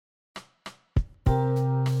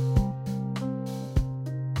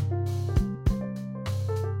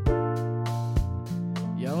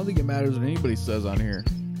don't think it matters what anybody says on here.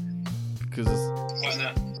 Why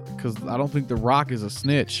not? Because I don't think The Rock is a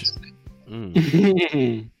snitch.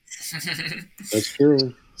 That's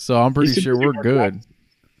true. So I'm pretty sure we're good.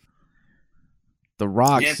 The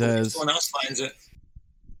Rock Yeah, says... someone else finds it.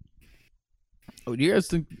 Oh, do you guys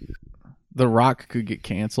think The Rock could get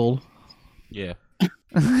canceled? Yeah.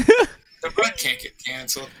 The Rock can't get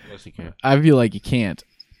canceled. Yes, he can. I feel like he can't.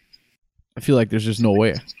 I feel like there's just no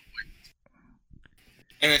way.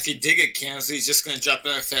 And if he did get canceled, he's just going to drop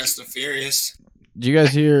out of Fast and Furious. Did you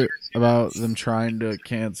guys hear about them trying to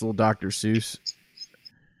cancel Dr. Seuss?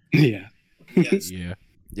 Yeah. Yes. Yeah.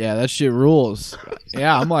 Yeah, that shit rules.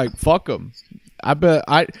 Yeah, I'm like, fuck them.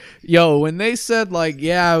 When they said like,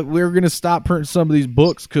 yeah, we're gonna stop printing some of these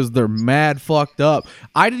books because they're mad fucked up.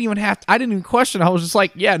 I didn't even question. I was just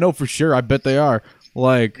like, yeah, no, for sure. I bet they are.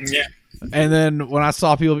 Like, Yeah. and then when I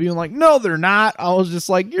saw people being like, no, they're not, I was just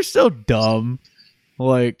like, you're so dumb.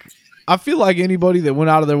 Like, I feel like anybody that went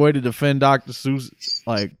out of their way to defend Dr. Seuss,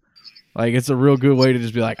 like it's a real good way to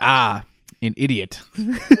just be like, an idiot.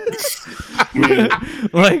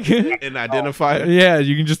 Like, And identify it. yeah,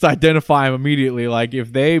 you can just identify him immediately. Like,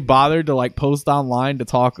 if they bothered to like post online to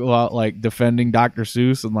talk about like defending Dr.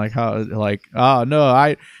 Seuss and like how like, oh no,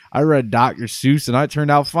 I read Dr. Seuss and I turned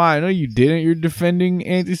out fine. No, you didn't. You're defending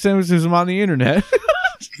anti-Semitism on the internet.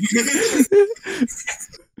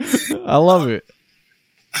 I love it.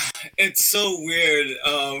 It's so weird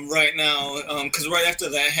right now because right after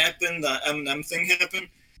that happened, the Eminem thing happened.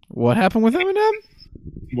 What happened with Eminem?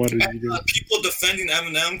 What did you do? People defending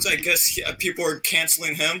Eminem, so I guess people are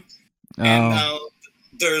canceling him. Oh. And now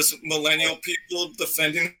there's millennial people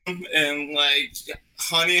defending him. And like,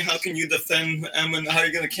 honey, how can you defend Eminem? How are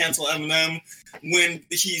you going to cancel Eminem when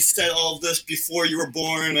he said all of this before you were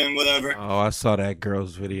born and whatever? Oh, I saw that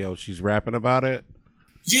girl's video. She's rapping about it.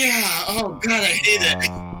 Yeah. Oh, God, I hate it.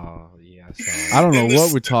 Oh, yeah, I saw it. I don't know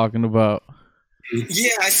what we're talking about.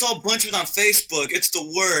 Yeah, I saw a bunch of it on Facebook. It's the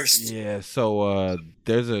worst. Yeah, so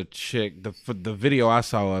there's a chick. The video I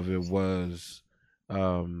saw of it was, I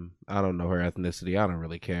don't know her ethnicity. I don't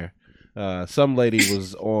really care. Some lady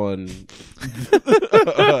was on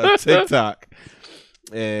TikTok,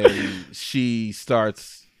 and she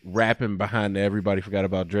starts rapping behind the "Everybody Forgot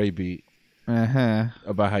About Dre" beat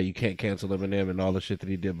about how you can't cancel Eminem and all the shit that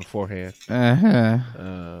he did beforehand.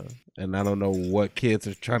 And I don't know what kids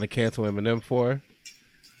are trying to cancel Eminem for.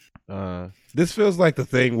 This feels like the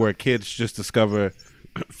thing where kids just discover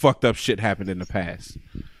fucked up shit happened in the past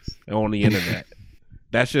on the internet.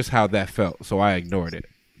 That's just how that felt, so I ignored it.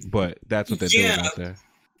 But that's what they're doing out there.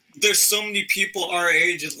 There's so many people our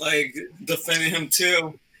age like defending him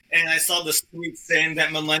too. And I saw this tweet saying that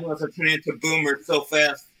millennials are turning into boomers so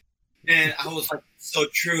fast. And I was like, so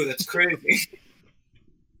true. That's crazy.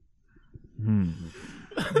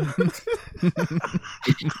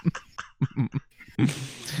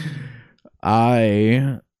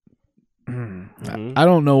 I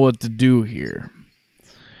don't know what to do here.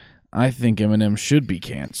 I think Eminem should be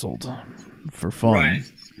canceled for fun.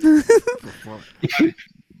 Right.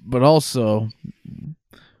 But also,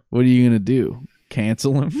 what are you going to do?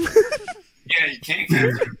 Cancel him? Yeah, you can't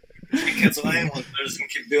cancel. You can't cancel anyone. They're just going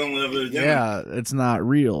to keep doing whatever they're doing. Yeah, it's not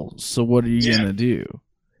real. So what are you going to do?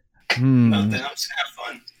 Nothing. I'm just going to have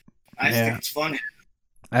fun. I think it's funny.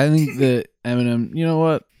 I think that Eminem, you know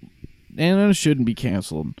what? Eminem shouldn't be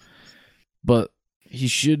canceled, but he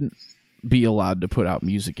shouldn't be allowed to put out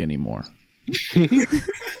music anymore.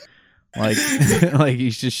 like he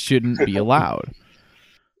just shouldn't be allowed.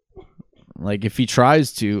 Like, if he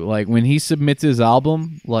tries to, like, when he submits his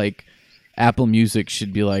album, like, Apple Music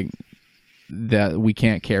should be like, that we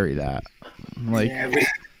can't carry that. Like, yeah, we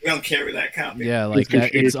don't carry that copy. Yeah, like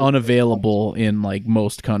that, it's unavailable in like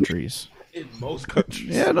most countries. In most countries.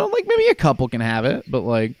 Yeah, no, like maybe a couple can have it, but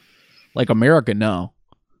like America, no.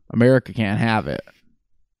 America can't have it.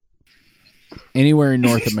 Anywhere in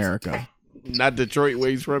North America. Not Detroit where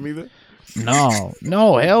he's from either?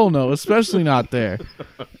 No, hell no, especially not there.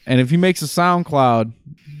 And if he makes a SoundCloud,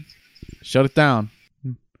 shut it down.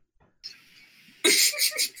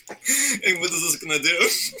 And what is this gonna do?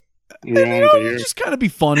 Just kind of be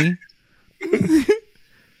funny.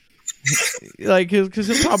 Like, because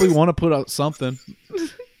he'll probably want to put out something,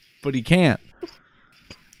 but he can't.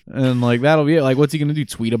 And like, that'll be it. Like, what's he gonna do?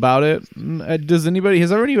 Tweet about it? Has anybody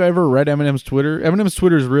ever read Eminem's Twitter? Eminem's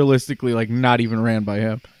Twitter is realistically like not even ran by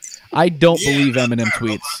him. I don't believe Eminem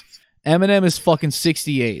tweets. Eminem is fucking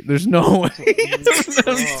 68. There's no way.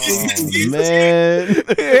 Oh, man.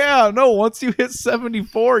 Yeah, no, once you hit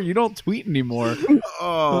 74, you don't tweet anymore.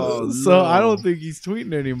 Oh, so no. I don't think he's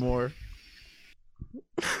tweeting anymore.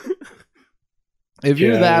 If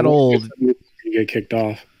you're that old, you get kicked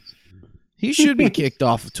off. he should be kicked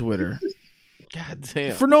off of Twitter. God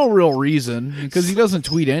damn. For no real reason, because he doesn't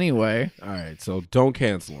tweet anyway. All right, so don't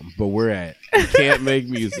cancel him. But we're at can't make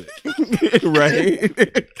music, right?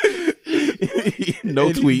 No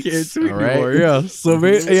tweets. All right. Anymore, yeah. So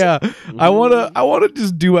yeah, I wanna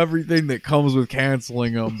just do everything that comes with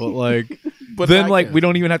canceling him, but then we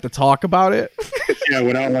don't even have to talk about it. Yeah,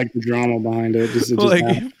 without like the drama behind it. Just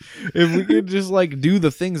if we could just do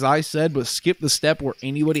the things I said, but skip the step where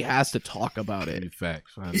anybody has to talk about it.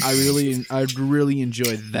 Facts. I'd really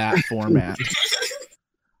enjoy that format.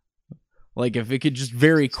 If it could just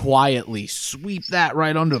very quietly sweep that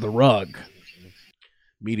right under the rug.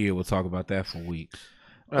 Media will talk about that for weeks.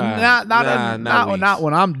 Not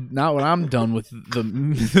when I'm done with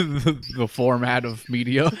the format of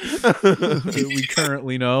media that we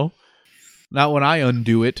currently know. Not when I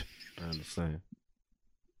undo it. I understand.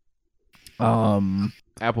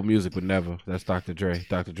 Apple Music would never. That's Dr. Dre.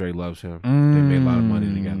 Dr. Dre loves him. They made a lot of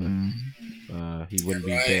money together. He wouldn't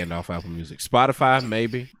be banned off Apple Music. Spotify,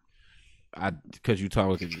 maybe. Because you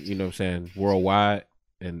talk, you know what I'm saying, worldwide,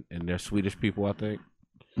 and they're Swedish people, I think.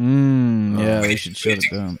 Yeah, they should shut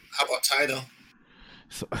it down. How about Tidal?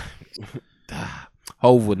 So,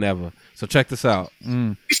 Hove would never. So check this out.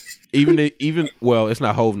 Even well, it's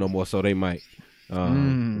not Hove no more, so they might.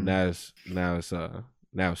 Now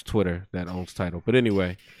it's Twitter that owns Tidal. But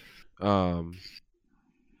anyway, Tidal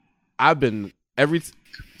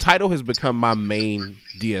has become my main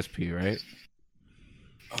DSP, right?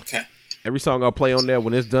 Okay. Every song I'll play on there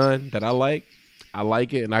when it's done that I like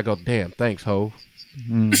it, and I go, damn, thanks, Hove.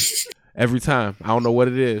 Every time. I don't know what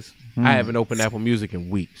it is. I haven't opened Apple Music in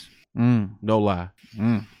weeks. No lie.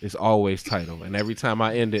 It's always Tidal. And every time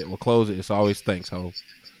I end it or close it, it's always thanks, Hove.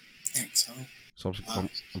 Thanks, Hove. So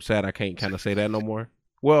I'm sad I can't kind of say that no more.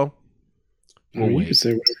 Well, you can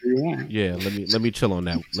say whatever you want. Yeah, let me chill on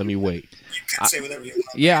that. Let me wait. You can say whatever you want.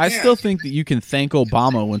 Yeah, I still think that you can thank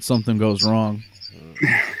Obama when something goes wrong.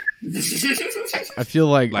 I feel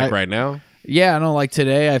like right now. Yeah, no,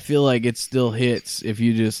 today I feel like it still hits if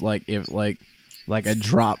you just if I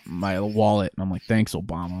drop my wallet and I'm like, thanks,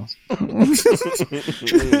 Obama.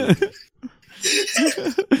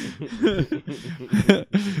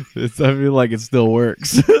 I feel like it still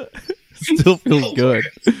works. It still feels good.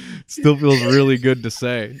 It still feels really good to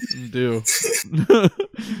say. Do.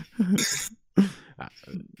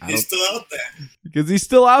 He's still out there. Because he's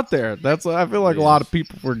still out there. That's what I feel like a lot of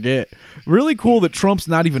people forget. Really cool that Trump's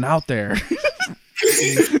not even out there.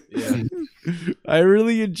 Yeah. I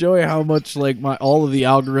really enjoy how much all of the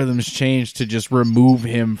algorithms changed to just remove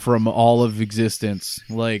him from all of existence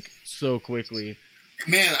so quickly.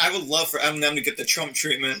 Man, I would love for Eminem to get the Trump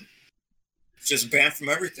treatment. Just banned from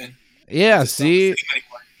everything. Yeah, see,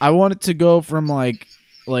 I want it to go from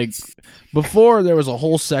before there was a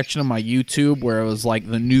whole section of my YouTube where it was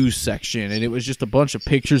the news section, and it was just a bunch of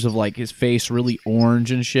pictures of his face really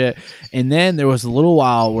orange and shit. And then there was a little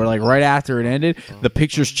while where right after it ended, the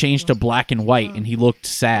pictures changed to black and white, and he looked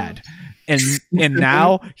sad. And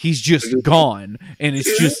now he's just gone, and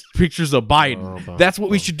it's just pictures of Biden. That's what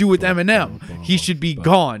we should do with Eminem. He should be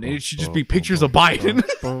gone, and it should just be pictures of Biden.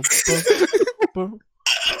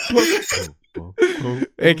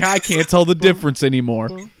 I can't tell the difference anymore.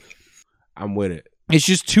 I'm with it. It's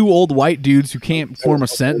just two old white dudes who can't form a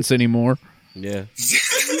sentence anymore. Yeah.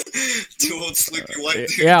 Two old sleepy white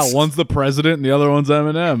dudes. Yeah, one's the president and the other one's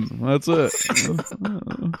Eminem. That's it.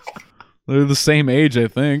 They're the same age, I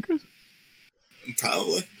think.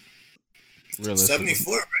 Probably.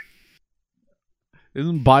 74, right?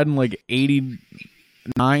 Isn't Biden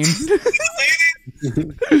 89?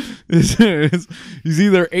 He's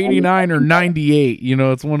either 89 or 98.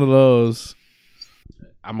 It's one of those.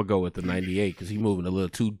 I'm gonna go with the 98 because he's moving a little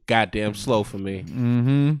too goddamn slow for me.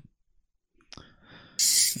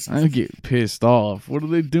 I get pissed off. What are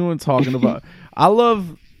they doing talking about? I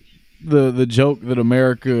love the joke that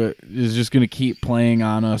America is just gonna keep playing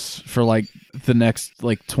on us for the next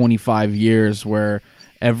 25 years, where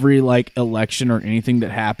every election or anything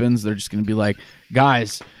that happens, they're just gonna be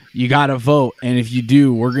guys, you gotta vote, and if you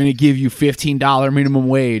do, we're gonna give you $15 minimum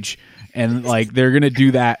wage. And they're gonna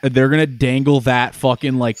do that. They're gonna dangle that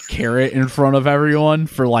fucking carrot in front of everyone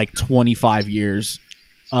for 25 years,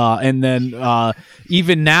 and then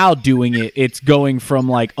even now doing it, it's going from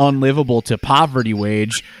unlivable to poverty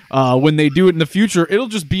wage. When they do it in the future, it'll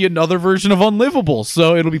just be another version of unlivable.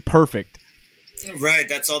 So it'll be perfect. Right,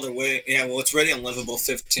 that's all they're waiting. Yeah, well, it's already unlivable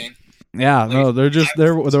 15. Yeah, no, they're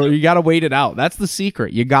you gotta wait it out. That's the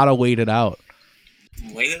secret. You gotta wait it out.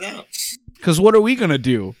 Wait it out. Because what are we gonna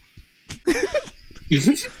do?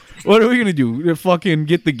 What are we gonna do? Fucking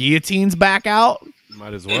get the guillotines back out?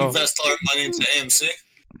 Might as well. Invest all our money into AMC.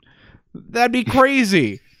 That'd be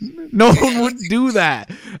crazy. No one would do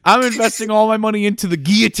that. I'm investing all my money into the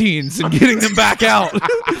guillotines and getting them back out.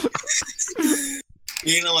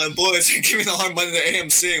 You know, my boys are giving all our money to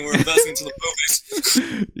AMC and we're investing into the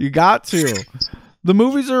movies. You got to. The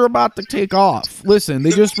movies are about to take off. Listen, they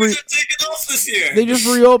just taking off this year. They just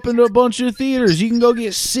reopened a bunch of theaters. You can go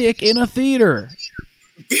get sick in a theater.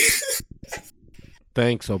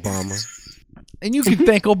 Thanks, Obama. And you can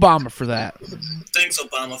thank Obama for that. Thanks,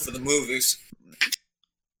 Obama, for the movies.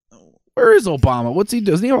 Where is Obama? What's he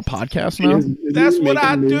do? Doesn't he have a podcast now? That's what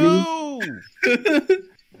I do.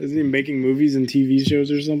 Isn't he making movies and TV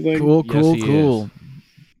shows or something? Cool.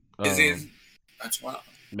 Is he? That's wild.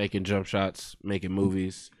 Making jump shots, making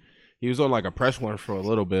movies. He was on like a press run for a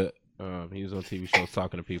little bit. He was on TV shows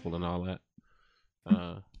talking to people and all that.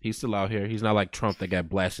 He's still out here. He's not like Trump that got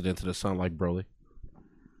blasted into the sun like Broly.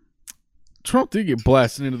 Trump did get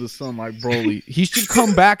blasted into the sun like Broly. He should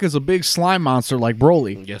come back as a big slime monster like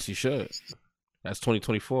Broly. Yes, he should. That's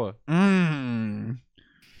 2024.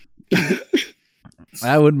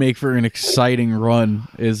 That would make for an exciting run,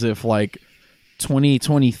 as if like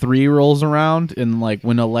 2023 rolls around and like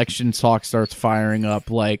when election talk starts firing up,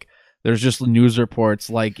 like there's just news reports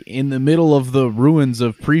like in the middle of the ruins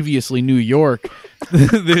of previously New York,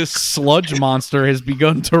 this sludge monster has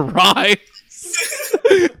begun to rise.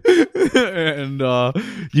 And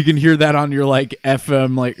you can hear that on your like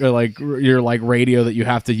FM like your like radio that you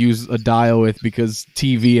have to use a dial with because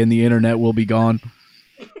TV and the internet will be gone.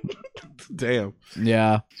 Damn.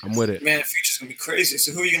 Yeah, I'm with it. Man, the future's gonna be crazy.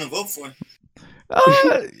 So who are you gonna vote for?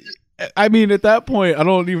 I mean, at that point, I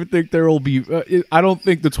don't even think there will be. I don't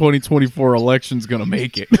think the 2024 election's gonna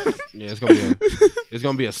make it. Yeah, it's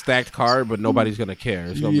gonna be a stacked card, but nobody's gonna care.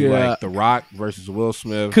 It's gonna be like The Rock versus Will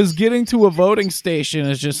Smith. Because getting to a voting station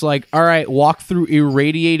is just like, all right, walk through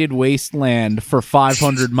irradiated wasteland for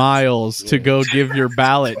 500 miles to go give your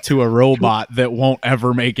ballot to a robot that won't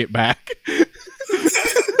ever make it back.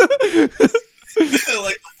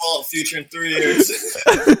 Like the Fallout future in 3 years.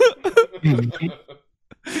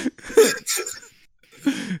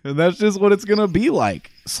 And that's just what it's gonna be like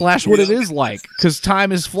 / what it is like, because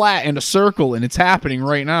time is flat and a circle, and it's happening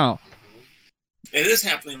right now. It is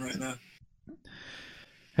happening right now.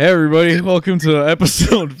 Hey everybody, welcome to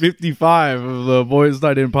episode 55 of the Boys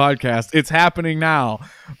Night In podcast. It's happening now.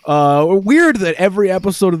 Weird that every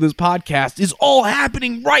episode of this podcast is all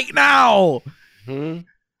happening right now.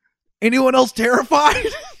 Anyone else terrified?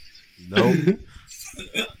 Nope.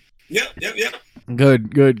 Yep.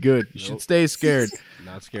 Good. You Nope. should stay scared.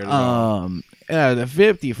 Not scared at all. Yeah, the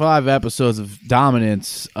 55 episodes of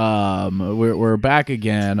dominance. We're back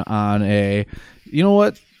again on a. You know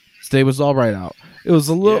what? Today was all right out. It was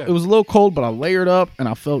a little cold, but I layered up and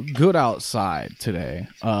I felt good outside today.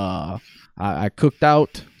 I cooked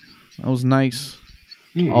out. That was nice.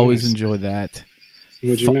 Always enjoy that.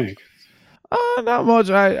 What'd you make? Not much.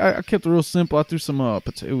 I kept it real simple. I threw some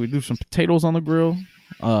we threw some potatoes on the grill.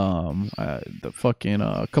 A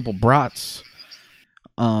couple brats.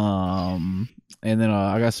 And then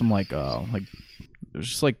I got some like there's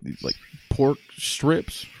just like pork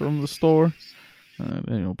strips from the store.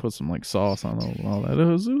 Put some like sauce on them and all that. It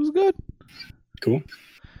was good. Cool.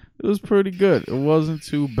 It was pretty good. It wasn't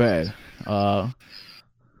too bad.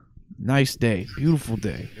 Nice day. Beautiful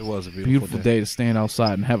day. It was a beautiful day to stand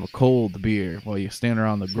outside and have a cold beer while you stand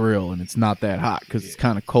around the grill and it's not that hot because it's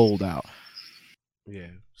kind of cold out. Yeah.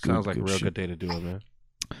 Sounds like a real good day to do it, man.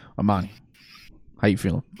 Amani, how you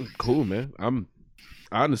feeling? Cool, man. I'm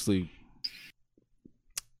honestly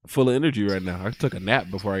full of energy right now. I took a nap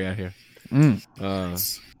before I got here. I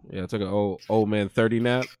took an old man 30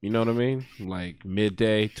 nap. You know what I mean? Like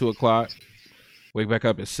midday, 2 o'clock. Wake back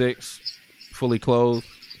up at 6, fully clothed,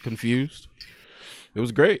 confused. It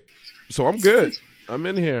was great. So I'm good. I'm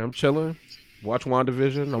in here. I'm chilling. Watch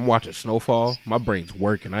WandaVision. I'm watching Snowfall. My brain's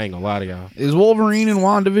working. I ain't gonna lie to y'all. Is Wolverine in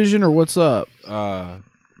WandaVision or what's up?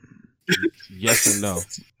 Yes and no.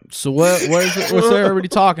 So what's everybody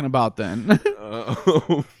talking about then?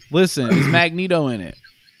 Listen, is Magneto in it?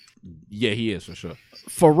 Yeah, he is for sure.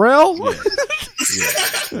 Pharrell?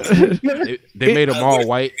 Yeah. They made him all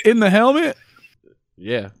white in the helmet.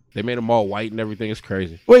 Yeah, they made him all white and everything. It's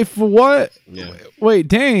crazy. Wait, for what? Yeah. Wait,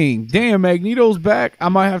 damn, Magneto's back. I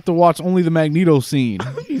might have to watch only the Magneto scene.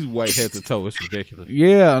 He's white head to toe. It's ridiculous.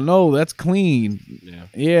 Yeah, no, that's clean.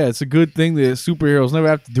 Yeah, it's a good thing that superheroes never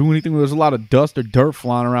have to do anything where there's a lot of dust or dirt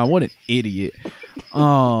flying around. What an idiot.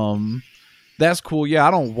 That's cool. Yeah,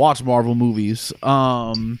 I don't watch Marvel movies.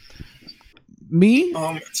 Me?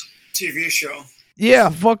 TV show. Yeah,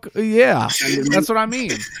 fuck yeah. That's what I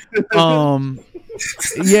mean.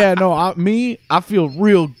 Yeah, no, I feel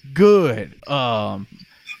real good.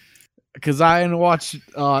 Because I hadn't watched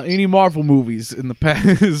any Marvel movies in the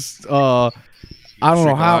past. I don't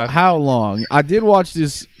know how long. I did watch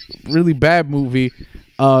this really bad movie.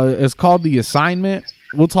 It's called The Assignment.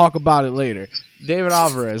 We'll talk about it later. David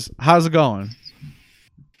Alvarez, how's it going?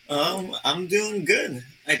 I'm doing good.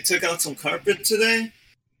 I took out some carpet today.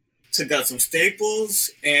 Took out some staples,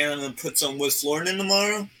 and I'm gonna put some wood flooring in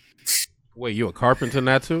tomorrow. Wait, you a carpenter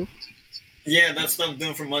now too? Yeah, that's what I'm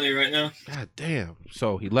doing for money right now. God damn.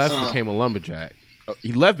 So he left, became a lumberjack.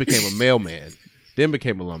 He left, became a mailman, then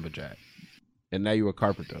became a lumberjack. And now you're a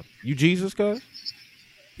carpenter. You Jesus, cuz?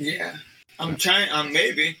 Yeah. I'm trying,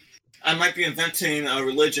 maybe. I might be inventing a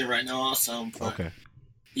religion right now also. Okay.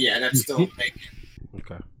 Yeah, that's still making.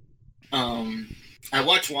 Okay. I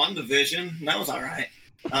watched WandaVision. That was alright.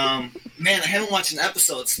 Man, I haven't watched an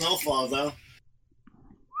episode of Snowfall, though.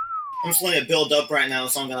 I'm just letting it build up right now,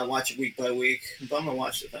 so I'm gonna watch it week by week. But I'm gonna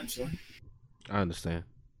watch it eventually. I understand.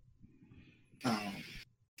 But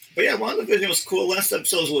yeah, WandaVision was cool. Last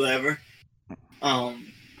episode was whatever.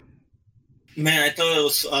 Man, I thought it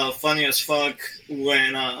was funny as fuck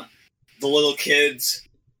when the little kids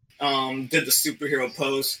did the superhero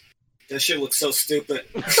pose. That shit looked so stupid.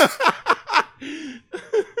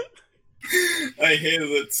 I hated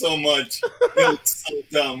it so much. It looked so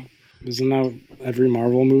dumb. Isn't that every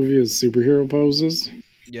Marvel movie is superhero poses?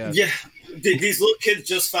 Yeah. Yeah. These little kids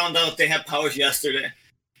just found out they have powers yesterday.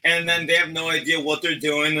 And then they have no idea what they're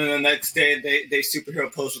doing. And the next day, they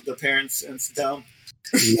superhero pose with their parents. And it's dumb.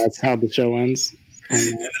 And that's how the show ends. On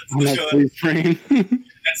that ends. frame.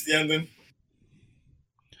 That's the ending.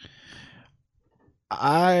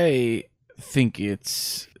 I think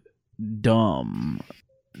it's dumb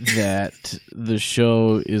that the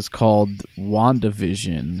show is called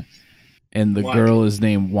WandaVision and the girl is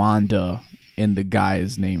named Wanda and the guy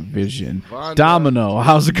is named Vision. Wanda. Domino,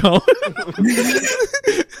 how's it going?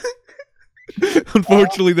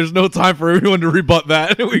 Unfortunately, there's no time for everyone to rebut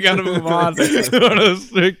that. We gotta move on on a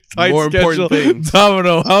strict, tight More schedule. important things.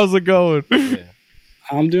 Domino, how's it going? Yeah.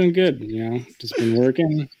 I'm doing good, just been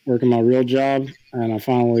working my real job, and I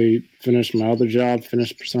finally finished my other job,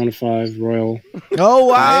 finished Persona 5 Royal. Oh,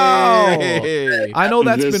 wow. Hey. I know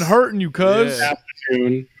that's been hurting you, cuz. Yeah.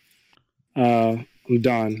 Afternoon, I'm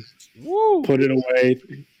done. Woo. Put it away.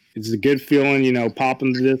 It's a good feeling,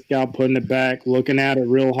 popping the disc out, putting it back, looking at it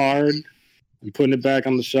real hard, and putting it back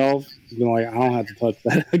on the shelf. Being like, I don't have to touch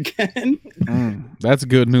that again. That's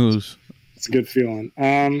good news. It's a good feeling.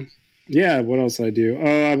 Yeah, what else I do?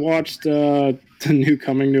 I watched the new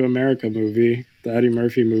Coming to America movie, the Eddie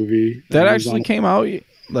Murphy movie. That actually came out,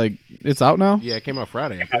 like, it's out now? Yeah, it came out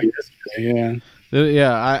Friday. Yeah.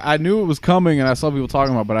 Yeah, I knew it was coming, and I saw people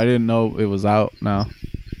talking about it, but I didn't know it was out now.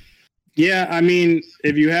 Yeah, I mean,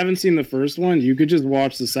 if you haven't seen the first one, you could just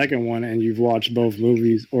watch the second one and you've watched both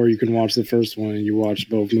movies, or you can watch the first one and you watched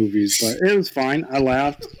both movies. But it was fine. I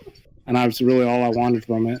laughed, and that's really all I wanted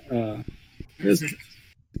from it.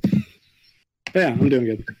 Yeah, I'm doing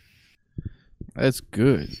good. That's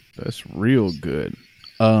good. That's real good.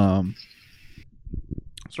 So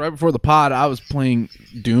right before the pod, I was playing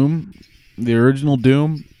Doom, the original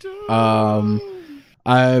Doom. I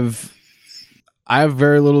have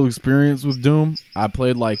very little experience with Doom.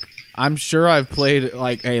 I'm sure I've played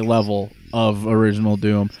like a level of original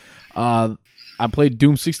Doom. I played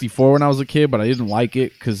Doom 64 when I was a kid, but I didn't like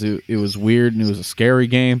it because it was weird and it was a scary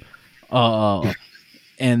game.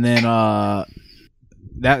 And then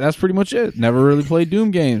that's pretty much it. Never really played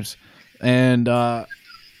Doom games. And on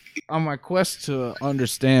my quest to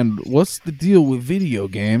understand what's the deal with video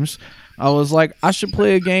games, I was like, I should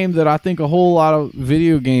play a game that I think a whole lot of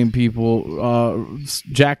video game people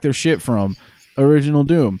jack their shit from, original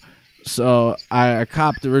Doom. So I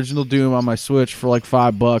copped original Doom on my Switch for like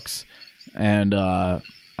 $5, and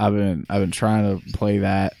I've been trying to play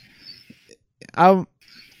that. I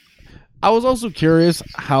was also curious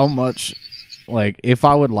how much, like, if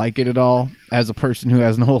I would like it at all as a person who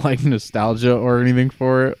has no like nostalgia or anything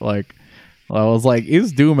for it. Like, I was like,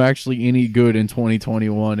 is Doom actually any good in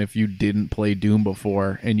 2021 if you didn't play Doom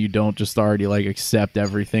before and you don't just already like accept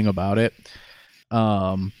everything about it?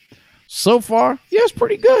 So far, yeah, it's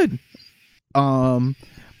pretty good.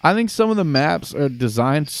 I think some of the maps are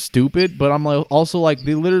designed stupid, but I'm also like,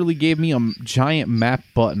 they literally gave me a giant map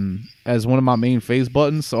button as one of my main phase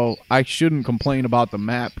buttons, so I shouldn't complain about the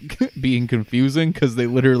map being confusing because they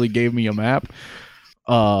literally gave me a map.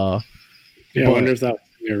 Yeah, I wonder if that was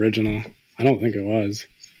the original. I don't think it was.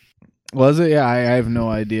 Was it? Yeah, I have no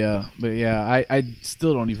idea. But yeah, I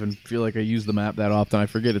still don't even feel like I use the map that often. I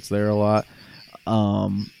forget it's there a lot.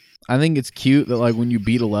 I think it's cute that like when you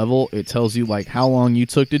beat a level, it tells you like how long you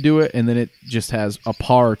took to do it, and then it just has a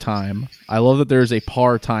par time. I love that there's a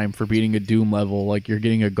par time for beating a Doom level. Like you're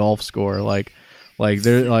getting a golf score. Like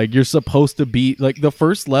they're like you're supposed to beat like the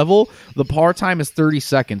first level. The par time is 30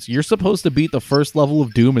 seconds. You're supposed to beat the first level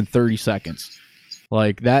of Doom in 30 seconds.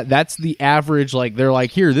 Like that's the average. Like they're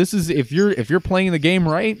like, here, this is if you're playing the game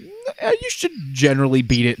right, you should generally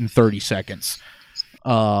beat it in 30 seconds.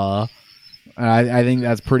 I think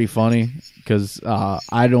that's pretty funny because I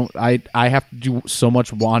have to do so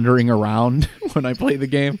much wandering around when I play the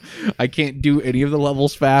game. I can't do any of the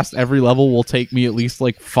levels fast. Every level will take me at least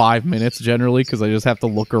like 5 minutes generally because I just have to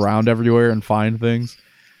look around everywhere and find things.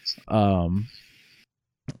 All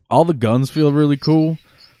the guns feel really cool.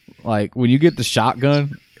 Like, when you get the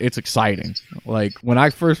shotgun, it's exciting. Like, when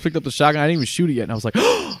I first picked up the shotgun, I didn't even shoot it yet. And I was like,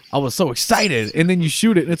 oh, I was so excited. And then you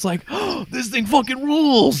shoot it, and it's like, oh, this thing fucking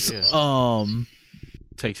rules. Yeah.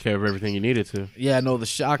 Takes care of everything you needed to. Yeah, no, the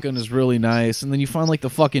shotgun is really nice. And then you find, like,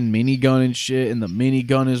 the fucking minigun and shit, and the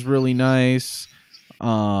minigun is really nice.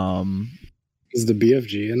 Is the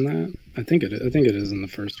BFG in that? I think it is in the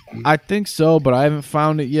first one. I think so, but I haven't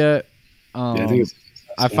found it yet. Yeah, I think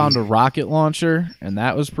I found a rocket launcher, and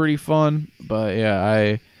that was pretty fun. But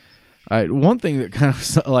yeah, I one thing that kind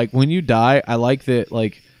of like when you die, I like that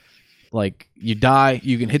like you die,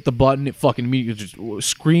 you can hit the button, it fucking immediately just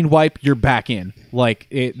screen wipe, you're back in. Like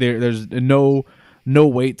there's no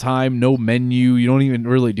wait time, no menu. You don't even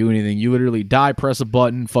really do anything. You literally die, press a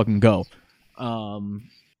button, fucking go.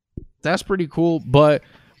 That's pretty cool, but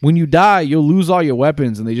when you die, you'll lose all your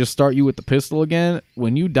weapons, and they just start you with the pistol again.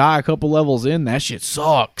 When you die a couple levels in, that shit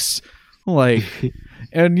sucks. Like,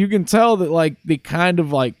 and you can tell that, like, they kind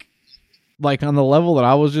of, like on the level that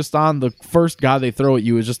I was just on, the first guy they throw at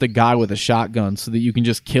you is just a guy with a shotgun so that you can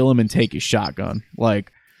just kill him and take his shotgun.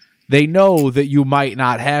 Like, they know that you might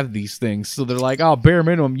not have these things, so they're like, oh, bare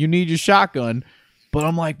minimum, you need your shotgun. But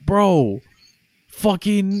I'm like, bro,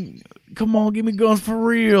 fucking, come on, give me guns for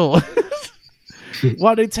real.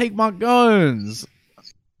 Why'd they take my guns?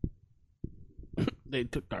 They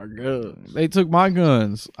took our guns. They took my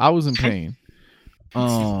guns. I was in pain.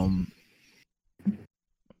 I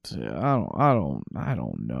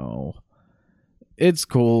don't know. It's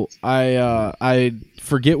cool. I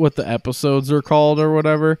forget what the episodes are called or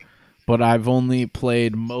whatever, but I've only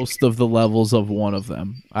played most of the levels of one of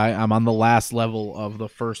them. I'm on the last level of the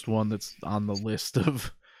first one that's on the list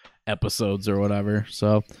of episodes or whatever.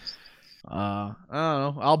 So I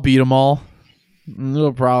don't know. I'll beat them all.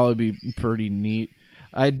 It'll probably be pretty neat.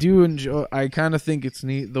 I do enjoy. I kind of think it's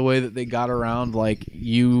neat the way that they got around like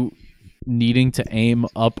you needing to aim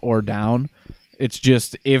up or down. It's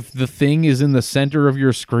just if the thing is in the center of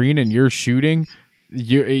your screen and you're shooting,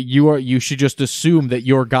 you should just assume that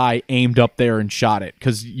your guy aimed up there and shot it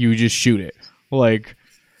because you just shoot it. Like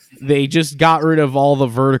they just got rid of all the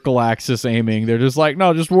vertical axis aiming. They're just like,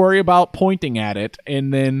 no, just worry about pointing at it,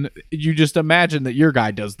 and then you just imagine that your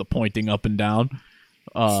guy does the pointing up and down.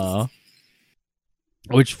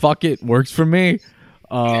 Which fuck it works for me.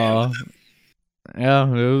 Yeah,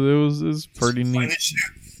 it was pretty neat.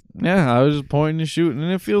 Yeah, I was just pointing and shooting,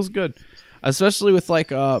 and it feels good. Especially with like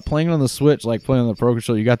playing on the Switch, like playing on the Pro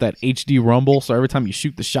Controller, you got that HD rumble, so every time you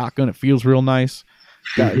shoot the shotgun, it feels real nice.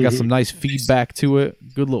 Got some nice feedback to it.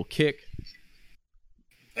 Good little kick.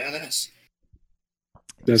 Badass.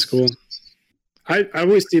 That's cool. I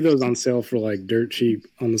always see those on sale for like dirt cheap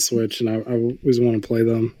on the Switch, and I always want to play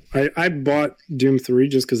them. I bought Doom 3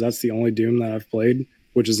 just because that's the only Doom that I've played,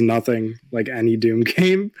 which is nothing like any Doom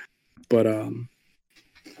game. But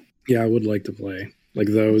yeah, I would like to play like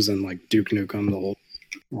those and like Duke Nukem,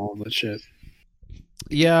 all that shit.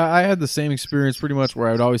 Yeah, I had the same experience pretty much where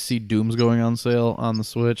I would always see Dooms going on sale on the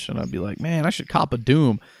Switch, and I'd be like, man, I should cop a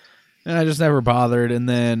Doom. And I just never bothered. And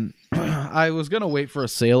then I was going to wait for a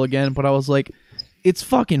sale again, but I was like, it's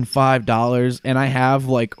fucking $5, and I have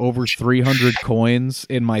like over 300 coins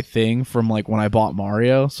in my thing from like when I bought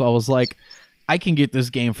Mario. So I was like, I can get this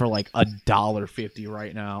game for like $1.50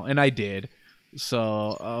 right now. And I did.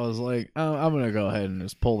 So I was like, oh, I'm going to go ahead and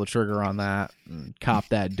just pull the trigger on that and cop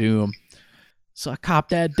that Doom. So I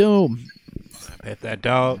copped that Doom. I bet that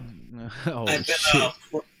dog. Oh, I've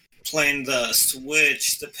been playing the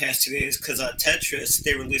Switch the past 2 days because Tetris,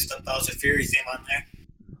 they released a Bowser Fury theme on there.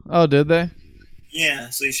 Oh, did they? Yeah,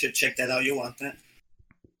 so you should check that out. You'll want that.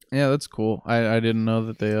 Yeah, that's cool. I didn't know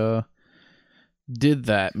that they did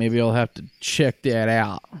that. Maybe I'll have to check that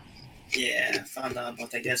out. Yeah, I found out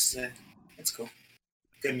about that yesterday. That's cool.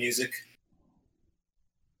 Good music.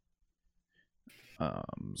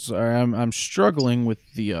 Sorry, I'm struggling with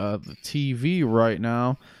the TV right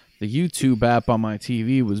now. The YouTube app on my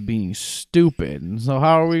TV was being stupid, and so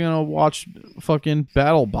how are we gonna watch fucking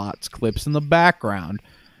BattleBots clips in the background?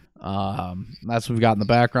 That's what we've got in the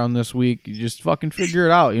background this week. You just fucking figure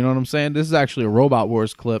it out. You know what I'm saying? This is actually a Robot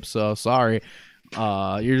Wars clip, so sorry.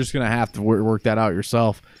 You're just gonna have to work that out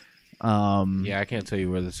yourself. Yeah, I can't tell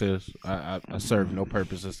you where this is. I serve no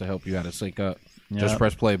purposes to help you how to sync up. Yep. Just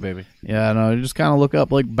press play, baby. Yeah, no, you just kind of look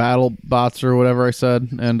up like BattleBots or whatever I said,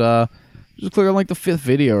 and just click on like the 5th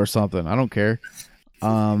video or something. I don't care.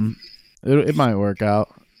 It might work out.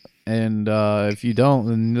 And if you don't,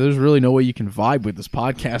 then there's really no way you can vibe with this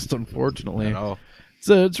podcast, unfortunately. At all.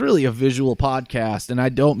 So it's really a visual podcast, and I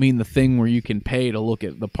don't mean the thing where you can pay to look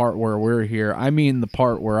at the part where we're here. I mean the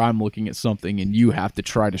part where I'm looking at something and you have to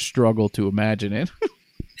try to struggle to imagine it.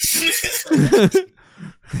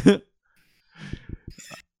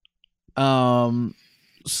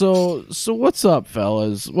 So what's up,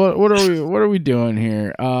 fellas? What are we doing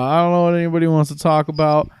here? I don't know what anybody wants to talk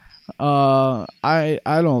about. I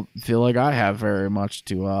don't feel like I have very much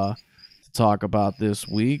to talk about this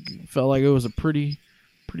week. Felt like it was a pretty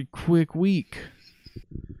quick week.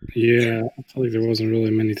 Yeah, I feel like there wasn't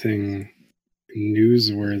really anything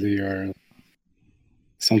newsworthy or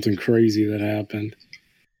something crazy that happened.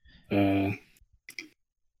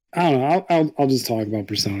 I don't know. I'll just talk about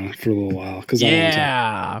Persona for a little while because go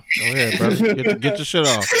ahead, brother. Get your shit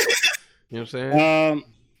off. You know what I'm saying?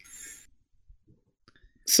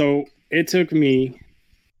 So it took me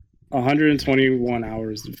 121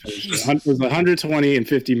 hours to finish it. It was 120 and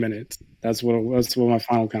 50 minutes. That's what my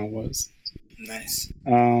final count was. Nice.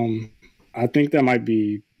 I think that might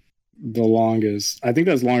be the longest. I think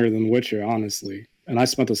that's longer than Witcher, honestly. And I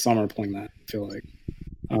spent the summer playing that, I feel like.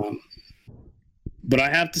 But I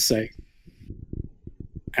have to say,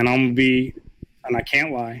 and I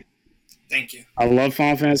can't lie. Thank you. I love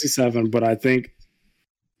Final Fantasy VII, but I think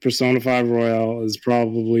Persona 5 Royale is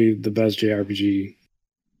probably the best JRPG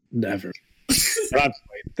ever that I've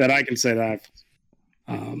played. That I can say that.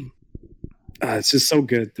 It's just so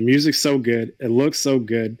good. The music's so good. It looks so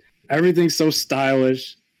good. Everything's so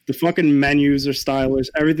stylish. The fucking menus are stylish.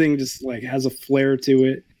 Everything just like has a flair to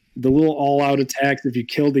it. The little all-out attacks. If you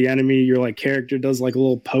kill the enemy, your like character does like a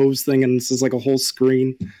little pose thing, and it's just like a whole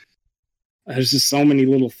screen. There's just so many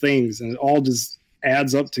little things, and it all just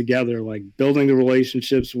adds up together. Like building the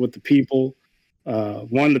relationships with the people.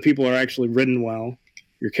 The people are actually written well.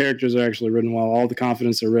 Your characters are actually written well. All the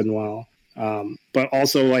confidence are written well. But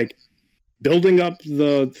also like building up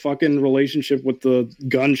the fucking relationship with the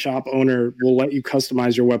gun shop owner will let you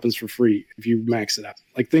customize your weapons for free if you max it out.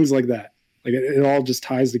 Like things like that. Like it all just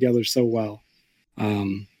ties together so well.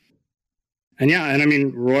 And I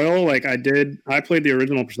mean, Royal, like I played the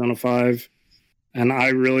original Persona 5 and I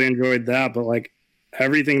really enjoyed that, but like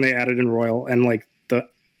everything they added in Royal and like the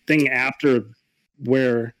thing after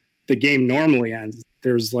where the game normally ends,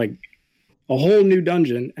 there's like a whole new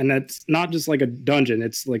dungeon, and that's not just like a dungeon,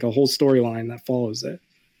 it's like a whole storyline that follows it.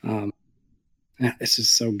 It's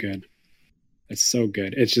just so good. It's so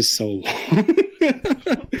good. It's just so long.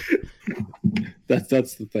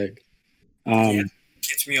 That's the thing.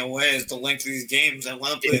 Gets me away is the length of these games. I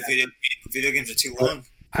want to play video games are too long.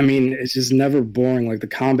 I mean, it's just never boring. Like the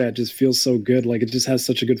combat just feels so good. Like it just has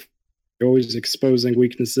such a good. You're always exposing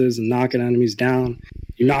weaknesses and knocking enemies down.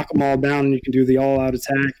 You knock them all down, and you can do the all-out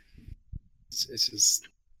attack. It's just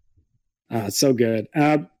it's so good.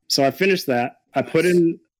 So I finished that. I put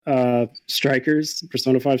in Strikers,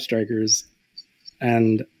 Persona 5 Strikers,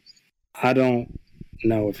 and I don't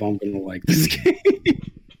know if I'm gonna like this game.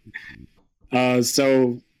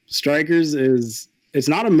 So Strikers it's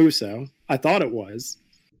not a Musou. I thought it was.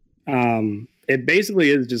 It basically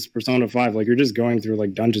is just Persona 5. Like you're just going through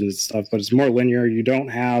like dungeons and stuff, but it's more linear. You don't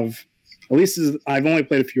have, at least I've only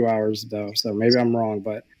played a few hours though, so maybe I'm wrong,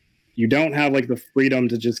 but you don't have like the freedom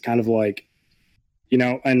to just kind of like, you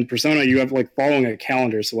know, and Persona you have like following a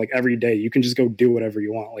calendar. So like every day you can just go do whatever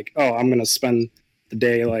you want. Like, oh, I'm going to spend the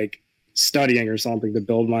day like studying or something to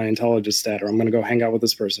build my intelligence stat, or I'm going to go hang out with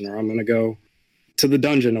this person, or I'm going to go to the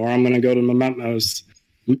dungeon, or I'm going to go to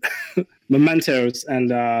Mementos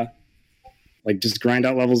and like just grind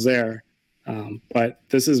out levels there. But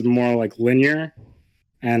this is more like linear,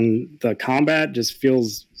 and the combat just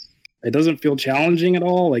feels, it doesn't feel challenging at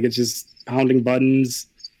all. Like it's just pounding buttons,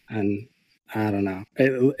 and I don't know.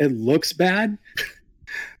 It looks bad.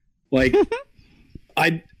 Like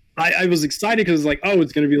I was excited because like, oh,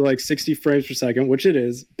 it's going to be like 60 frames per second, which it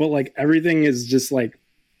is. But like everything is just like,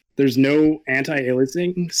 there's no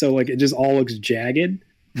anti-aliasing. So like it just all looks jagged.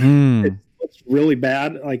 It looks really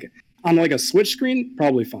bad. Like On like a Switch screen,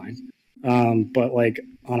 probably fine. But like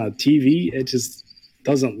on a TV, it just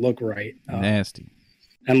doesn't look right. Nasty.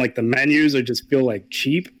 And like the menus are just feel like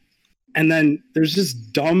cheap. And then there's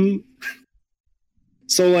just dumb.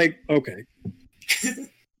 So like, okay.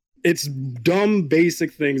 It's dumb,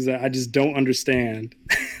 basic things that I just don't understand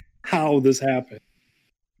how this happened.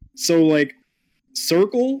 So like,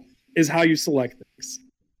 circle is how you select things,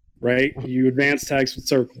 right? You advance text with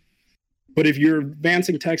circle. But if you're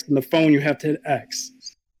advancing text in the phone, you have to hit X.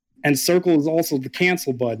 And circle is also the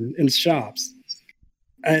cancel button in shops.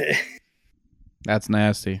 That's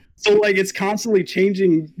nasty. So like, it's constantly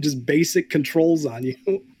changing just basic controls on you.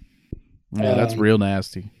 Yeah, that's real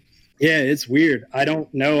nasty. Yeah, it's weird. I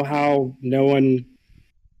don't know how no one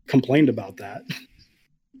complained about that.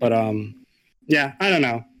 But yeah, I don't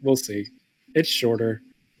know. We'll see. It's shorter.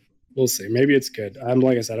 We'll see. Maybe it's good.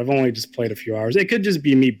 Like I said, I've only just played a few hours. It could just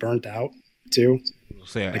be me burnt out too.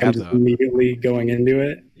 Like I'm just immediately going into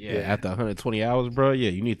it. Yeah, after 120 hours, bro. Yeah,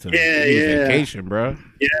 you need to vacation, bro.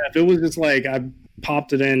 Yeah, if it was just like I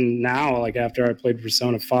popped it in now, like after I played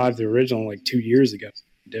Persona 5, the original, like 2 years ago,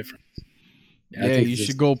 different. Yeah, you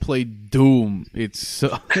should go play Doom. It's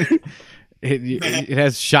it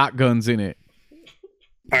has shotguns in it.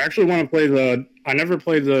 I actually want to play I never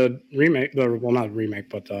played the remake. Well, not remake,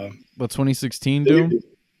 but 2016 Doom.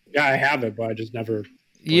 Yeah, I have it, but I just never.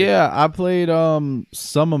 Yeah, I played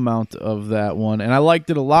some amount of that one, and I liked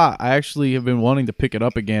it a lot. I actually have been wanting to pick it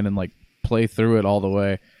up again and like play through it all the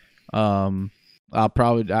way. I'll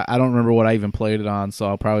probably I don't remember what I even played it on, so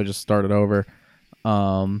I'll probably just start it over.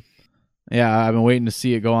 Yeah, I've been waiting to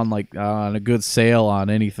see it go on like on a good sale on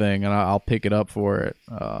anything, and I'll pick it up for it.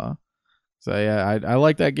 So yeah, I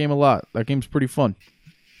like that game a lot. That game's pretty fun.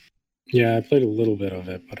 Yeah, I played a little bit of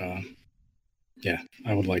it, but yeah,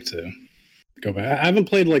 I would like to go back. I haven't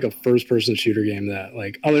played like a first-person shooter game that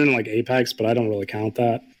like other than like Apex, but I don't really count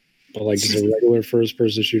that. But like just a regular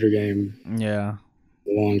first-person shooter game. Yeah,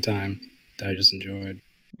 a long time that I just enjoyed.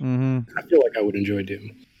 Mm-hmm. I feel like I would enjoy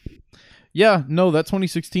Doom. Yeah, no, that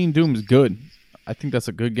 2016 Doom is good. I think that's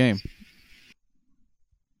a good game.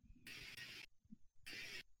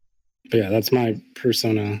 But yeah, that's my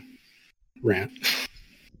Persona rant.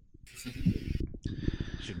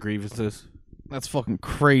 Your grievances. That's fucking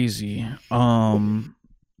crazy.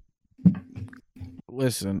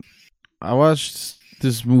 Listen, I watched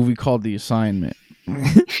this movie called The Assignment.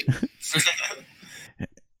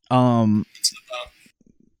 All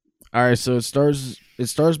right, so it stars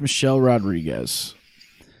Michelle Rodriguez,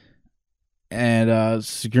 and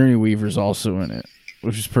Sigourney Weaver's also in it,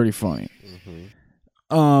 which is pretty funny.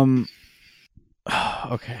 Mm-hmm.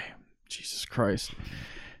 Okay, Jesus Christ.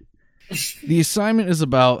 The Assignment is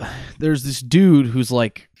about there's this dude who's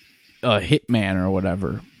like a hitman or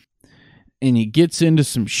whatever, and he gets into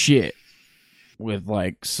some shit with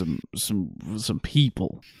like some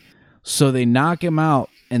people, so they knock him out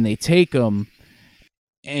and they take him.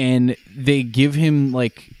 And they give him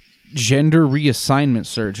like gender reassignment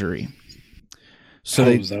surgery. So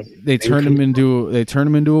they turn him into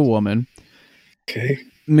a woman. Okay.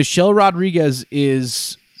 Michelle Rodriguez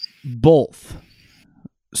is both.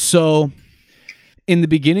 So in the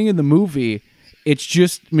beginning of the movie, it's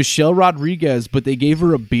just Michelle Rodriguez, but they gave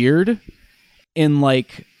her a beard and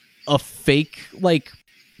like a fake like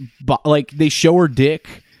they show her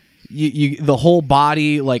dick, the whole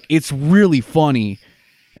body, like it's really funny.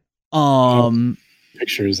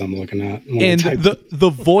 Pictures I'm looking at, and the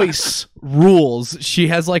voice rules. She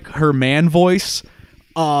has like her man voice.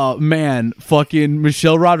 Man, fucking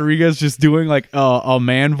Michelle Rodriguez just doing like a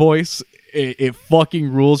man voice. It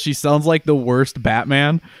fucking rules. She sounds like the worst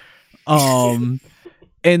Batman. And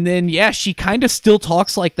then yeah, she kind of still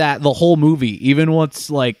talks like that the whole movie, even once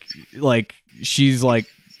like she's like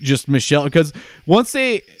just Michelle, because once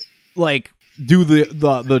they like do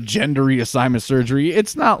the gender reassignment surgery,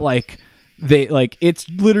 it's not like they like, it's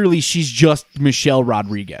literally she's just Michelle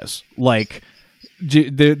Rodriguez. Like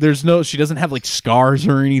there's no, she doesn't have like scars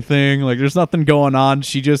or anything, like there's nothing going on.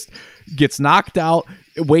 She just gets knocked out,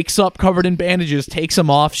 wakes up covered in bandages, takes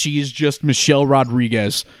them off. She is just Michelle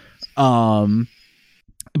Rodriguez.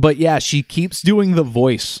 But yeah, she keeps doing the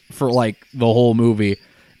voice for like the whole movie,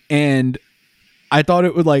 and I thought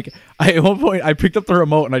it would like, at one point I picked up the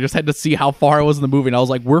remote and I just had to see how far I was in the movie, and I was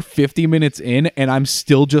like, we're 50 minutes in and I'm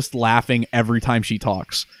still just laughing every time she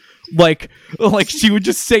talks. Like she would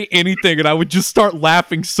just say anything and I would just start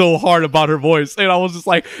laughing so hard about her voice, and I was just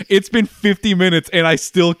like, it's been 50 minutes and I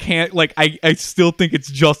still can't, like I still think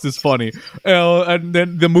it's just as funny. And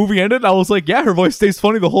then the movie ended and I was like, yeah, her voice stays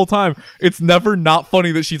funny the whole time. It's never not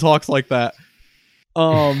funny that she talks like that.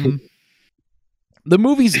 The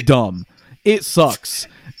movie's dumb. It sucks.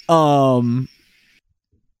 I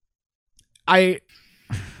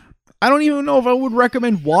don't even know if I would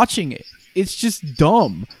recommend watching it. It's just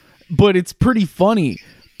dumb, but it's pretty funny.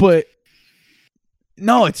 But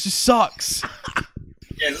no, it just sucks.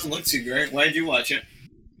 Yeah, it doesn't look too great. Why did you watch it?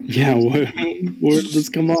 Yeah, where did this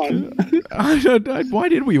come on? Why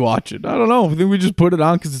did we watch it? I don't know. I think we just put it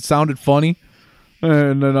on because it sounded funny.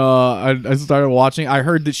 And then I started watching. I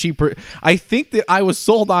heard that I think that I was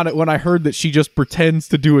sold on it when I heard that she just pretends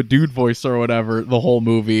to do a dude voice or whatever the whole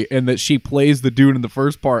movie, and that she plays the dude in the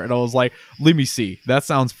first part. And I was like, let me see. That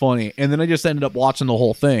sounds funny. And then I just ended up watching the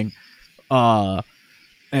whole thing. And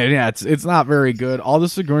yeah, it's not very good. All the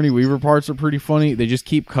Sigourney Weaver parts are pretty funny. They just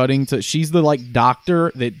keep cutting to. She's the like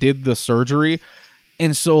doctor that did the surgery,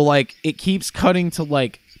 and so like it keeps cutting to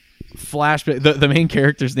like. Flashback. The main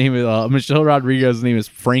character's name is Michelle Rodriguez's name is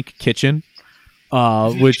Frank Kitchen,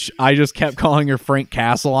 which I just kept calling her Frank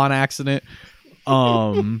Castle on accident.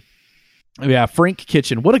 Yeah, Frank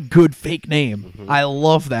Kitchen. What a good fake name. Mm-hmm. I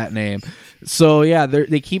love that name. So yeah,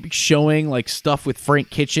 they keep showing like stuff with Frank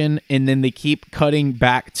Kitchen, and then they keep cutting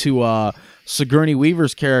back to Sigourney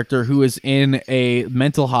Weaver's character, who is in a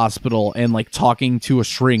mental hospital and like talking to a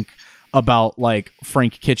shrink about like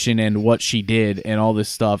Frank Kitchen and what she did and all this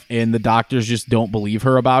stuff, and the doctors just don't believe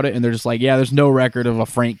her about it, and they're just like, yeah, there's no record of a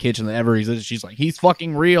Frank Kitchen that ever existed. She's like, he's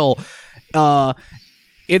fucking real.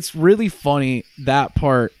 It's really funny, that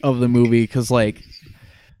part of the movie, because like,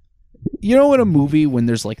 you know, in a movie when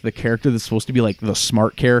there's like the character that's supposed to be like the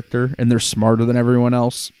smart character and they're smarter than everyone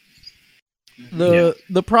else, the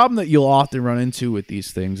problem that you'll often run into with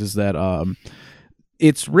these things is that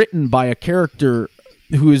it's written by a character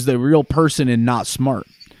who is the real person and not smart,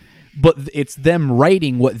 but it's them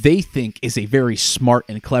writing what they think is a very smart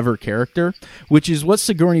and clever character, which is what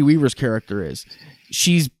Sigourney Weaver's character is.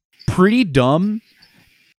 She's pretty dumb,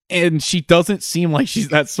 and she doesn't seem like she's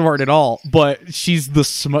that smart at all, but she's the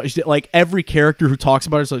smart. Like every character who talks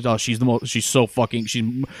about her is like, oh, she's so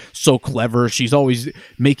clever. She's always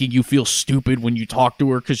making you feel stupid when you talk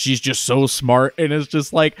to her because she's just so smart. And it's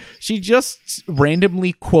just like, she just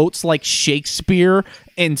randomly quotes like Shakespeare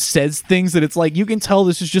and says things that it's like, you can tell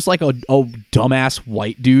this is just like a dumbass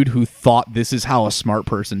white dude who thought this is how a smart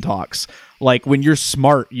person talks. Like when you're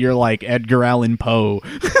smart, you're like Edgar Allan Poe.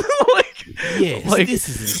 Yes, like, this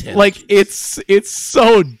is intelligent. Like it's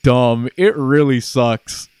so dumb. It really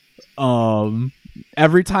sucks.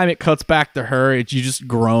 Every time it cuts back to her, you just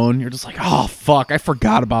groan. You're just like, oh fuck, I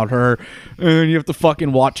forgot about her. And you have to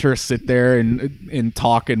fucking watch her sit there and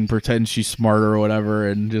talk and pretend she's smarter or whatever,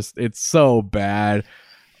 and just it's so bad.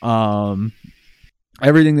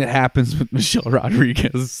 Everything that happens with Michelle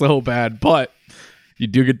Rodriguez is so bad, but you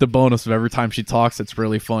do get the bonus of every time she talks. It's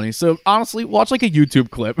really funny. So honestly, watch like a YouTube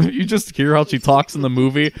clip. You just hear how she talks in the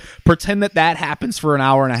movie. Pretend that happens for an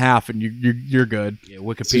hour and a half, and you're good. Yeah,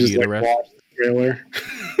 Wikipedia the rest. Trailer.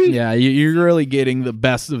 Yeah, you're really getting the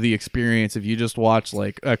best of the experience if you just watch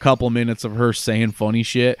like a couple minutes of her saying funny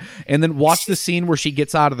shit, and then watch the scene where she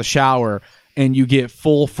gets out of the shower and you get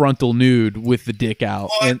full frontal nude with the dick out.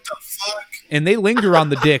 What the fuck? And they linger on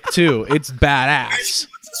the dick too. It's badass. What's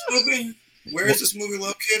this movie? Where is this movie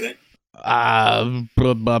located? I don't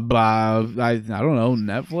know,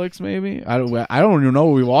 Netflix maybe. I don't even know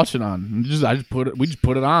what we watch it on. We just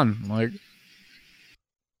put it on. Like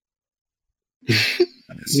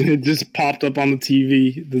it just popped up on the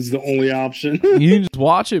TV. This is the only option. You just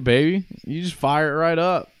watch it, baby. You just fire it right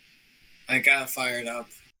up. I gotta fire it up.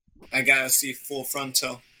 I gotta see full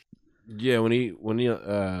frontal. Yeah, when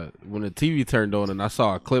the TV turned on and I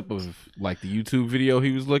saw a clip of like the YouTube video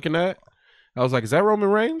he was looking at. I was like, "Is that Roman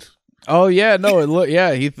Reigns?" Oh yeah, no,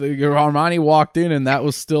 Armani walked in and that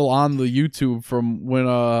was still on the YouTube from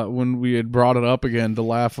when we had brought it up again to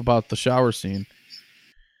laugh about the shower scene.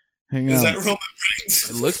 Is that Roman Reigns?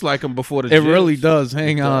 It looks like him before the. It really does.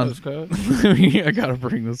 Hang on, I gotta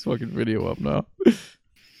bring this fucking video up now.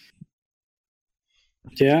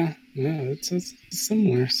 Yeah, it's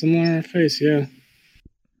similar face. Yeah,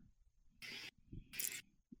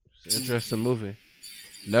 it's an interesting movie.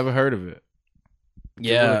 Never heard of it.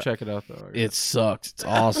 Yeah, check it out though. It sucks. It's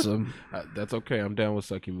awesome. That's okay. I'm down with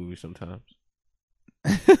sucky movies sometimes.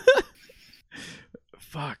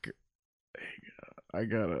 Fuck. I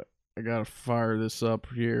gotta fire this up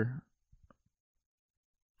here.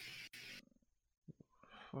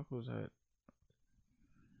 Fuck was that?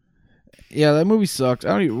 Yeah, that movie sucks.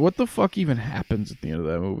 What the fuck even happens at the end of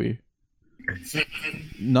that movie?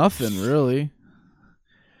 Nothing really.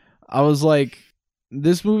 I was like,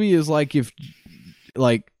 this movie is like if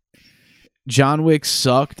like John Wick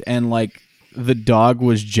sucked and like the dog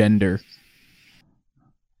was gender.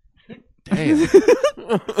 Damn.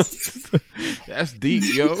 That's deep,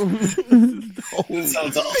 yo.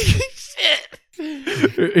 Sounds awesome.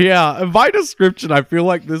 Yeah, by description, I feel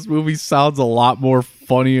like this movie sounds a lot more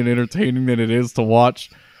funny and entertaining than it is to watch.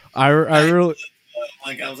 I really,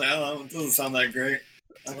 like, I was like, oh, it doesn't sound that great. I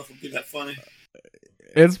don't know if it'd be that funny.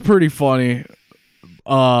 it's pretty funny.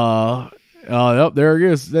 Yep, there it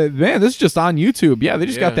is. Man, this is just on YouTube. Yeah, they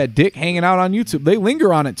just got that dick hanging out on YouTube. They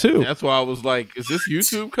linger on it too. That's why I was like, is this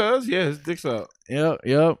YouTube, cuz? Yeah, his dick's out. Yep.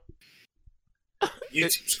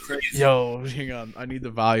 YouTube's crazy. Yo, hang on. I need the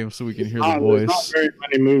volume so we can hear the There's voice. not very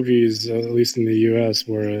many movies, at least in the U.S.,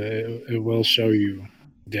 where it will show you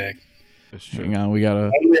dick. That's true. Hang on, we gotta.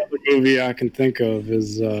 The only other movie I can think of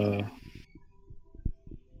is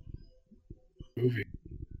movie.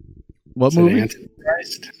 What Is it movie?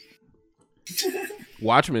 Antichrist?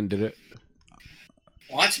 Watchmen did it.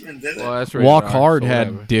 Watchmen did it. Well, that's right. Walk Hard had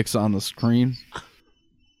whatever. dicks on the screen.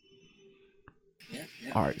 Yeah.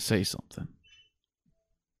 All right, say something.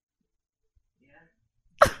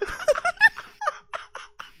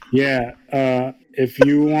 Yeah, if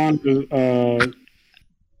you want to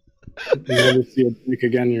never see a dick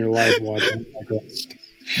again in your life, watch Antichrist.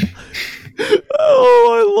 Oh,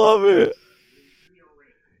 I love it.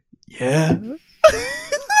 Yeah.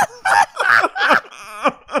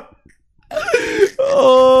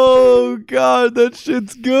 Oh God, that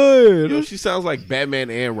shit's good. Yo, she sounds like Batman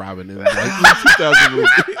and Robin in that 2000 movie.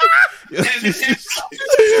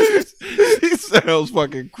 She sounds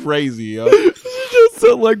fucking crazy, yo. She just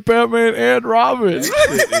sound like Batman and Robin.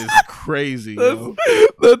 That shit is crazy, yo.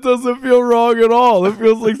 That doesn't feel wrong at all. It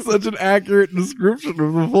feels like such an accurate description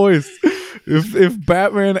of the voice. If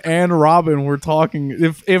Batman and Robin were talking,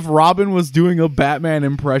 if Robin was doing a Batman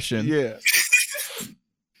impression, Yeah.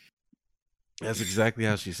 That's exactly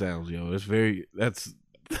how she sounds, yo. It's very. That's.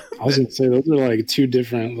 I was gonna say those are like two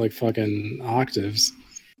different like fucking octaves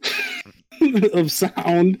of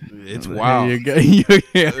sound. It's wild. You gotta hear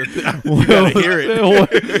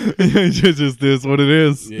it. Just this, what it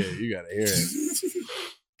is. Yeah, you gotta hear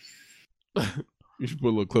it. You should put a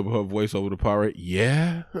little clip of her voice over the power.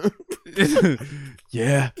 Yeah.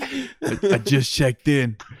 Yeah, I just checked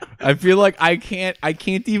in. I feel like I can't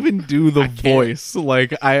even do the voice.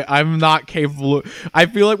 Like I'm not capable. I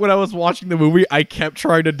feel like when I was watching the movie, I kept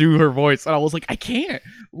trying to do her voice, and I was like, I can't.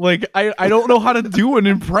 Like I don't know how to do an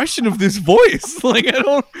impression of this voice. Like I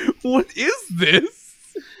don't. What is this?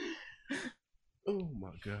 Oh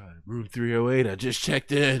my god. Room 308. I just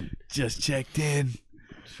checked in. Just checked in.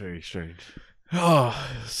 It's very strange. Oh,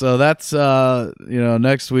 so that's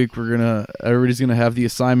next week everybody's gonna have The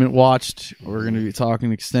Assignment watched. We're gonna be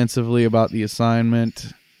talking extensively about The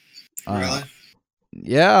Assignment. Really?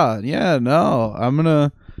 Yeah, no.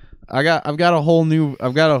 I've got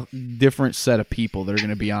a different set of people that are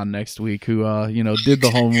gonna be on next week who did the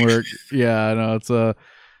homework. Yeah, I know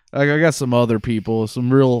I got some other people, some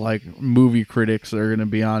real like movie critics that are gonna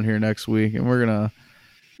be on here next week, and we're gonna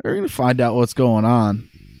find out what's going on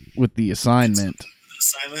with The Assignment.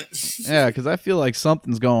 Yeah, because I feel like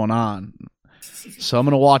something's going on. So I'm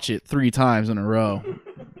going to watch it 3 times in a row.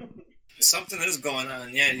 Something is going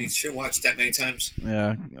on. Yeah, you should watch that many times.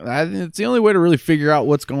 Yeah, it's the only way to really figure out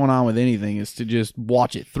what's going on with anything is to just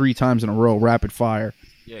watch it 3 times in a row, rapid fire.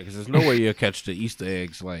 Yeah, because there's no way you'll catch the Easter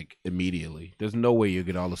eggs like immediately. There's no way you'll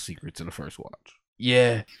get all the secrets in the first watch.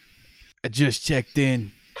 Yeah, I just checked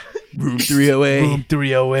in. Room 308. Room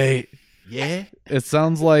 308. Yeah? It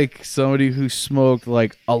sounds like somebody who smoked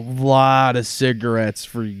like a lot of cigarettes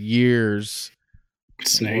for years.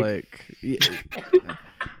 Snake. Like, it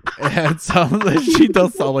sounds like she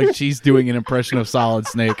does sound like she's doing an impression of Solid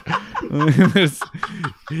Snake.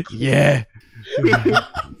 Yeah.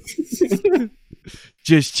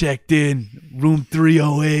 Just checked in. Room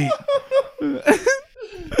 308.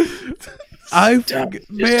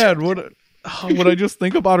 When I just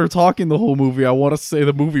think about her talking the whole movie, I want to say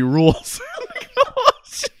the movie rules.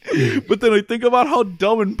 But then I think about how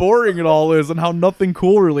dumb and boring it all is and how nothing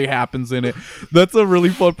cool really happens in it. That's a really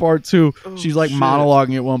fun part too. She's like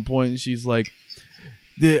monologuing at one point and she's like,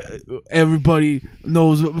 everybody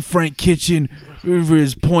knows Frank Kitchen for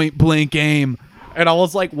his point blank aim. And I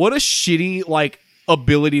was like, what a shitty like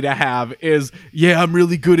ability to have is, yeah, I'm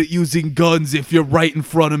really good at using guns if you're right in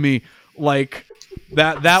front of me. Like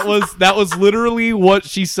that was literally what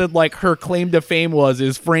she said like her claim to fame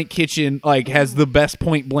is Frank Kitchen like has the best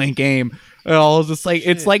point blank aim. And I was just like,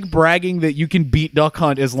 it's like bragging that you can beat Duck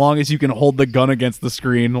Hunt as long as you can hold the gun against the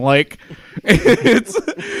screen. Like it's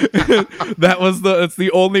the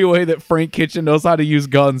only way that Frank Kitchen knows how to use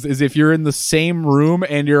guns is if you're in the same room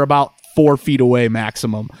and you're about 4 feet away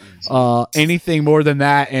maximum. Anything more than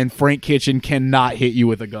that, and Frank Kitchen cannot hit you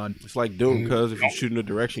with a gun. It's like Doom, because if you shoot in a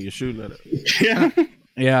direction, you're shooting at it. Yeah.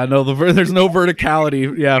 Yeah, no, there's no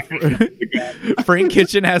verticality. Yeah, Frank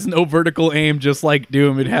Kitchen has no vertical aim, just like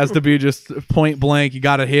Doom. It has to be just point blank. You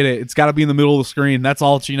got to hit it. It's got to be in the middle of the screen. That's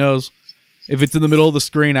all she knows. If it's in the middle of the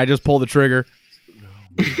screen, I just pull the trigger.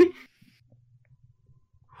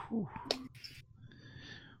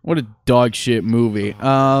 What a dog shit movie.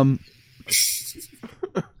 So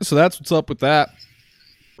that's what's up with that.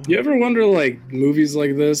 You ever wonder, like, movies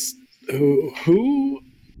like this,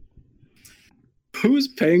 who's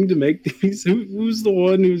paying to make these? Who's the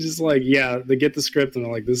one who's just like, yeah, they get the script and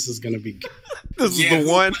they're like, this is gonna be good. This is the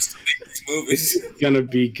one. Movies. It's gonna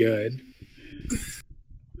be good.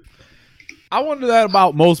 I wonder that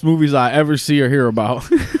about most movies I ever see or hear about.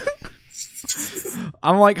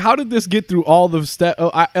 I'm like, how did this get through all the steps?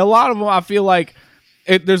 A lot of them, I feel like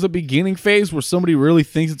there's a beginning phase where somebody really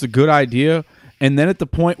thinks it's a good idea, and then at the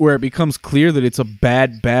point where it becomes clear that it's a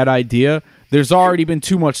bad idea, there's already been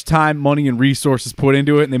too much time, money, and resources put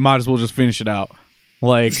into it, and they might as well just finish it out.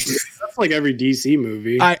 Like, that's like every DC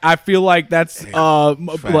movie. I feel like that's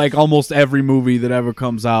like almost every movie that ever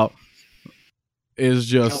comes out is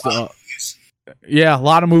just yeah, a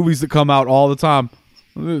lot of movies that come out all the time.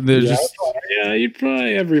 They're just you'd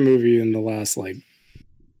probably every movie in the last like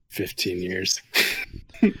 15 years.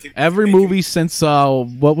 Every movie since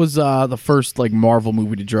what was the first like Marvel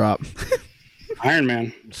movie to drop? Iron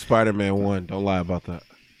Man. Spider-Man 1. Don't lie about that.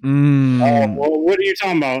 Well, what are you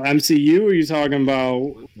talking about? MCU? Or are you talking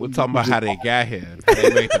about? We're talking about how they got here. How they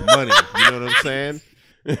make the money. You know what I'm saying?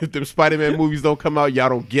 If them Spider-Man movies don't come out, y'all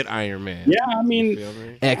don't get Iron Man. Yeah, I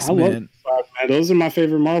mean, X-Men. Those are my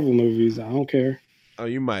favorite Marvel movies. I don't care. Oh,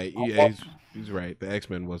 you might. Yeah, he's right. The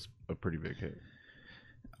X-Men was a pretty big hit.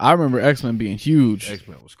 I remember X-Men being huge.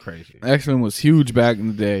 X-Men was crazy. X-Men was huge back in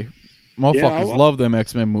the day. Motherfuckers love them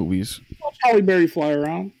X-Men movies. Halle Berry fly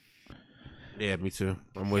around. Yeah, me too.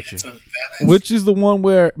 I'm with you. Which is the one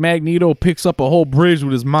where Magneto picks up a whole bridge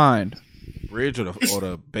with his mind? Bridge or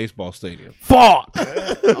the baseball stadium? Fuck!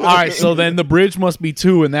 All right, so then the bridge must be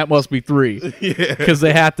 2 and that must be 3. Yeah. Because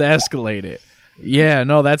they have to escalate it. Yeah,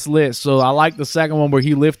 no, that's lit. So I like the second one where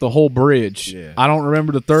he lifts the whole bridge. Yeah. I don't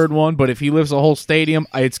remember the third one, but if he lifts a whole stadium,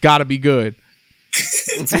 it's got to be good.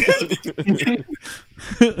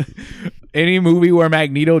 Any movie where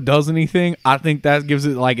Magneto does anything, I think that gives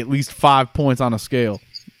it like at least 5 points on a scale.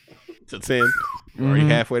 To 10. Already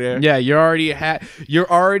halfway there. Yeah, you're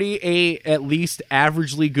already a at least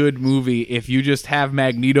averagely good movie if you just have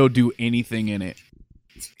Magneto do anything in it.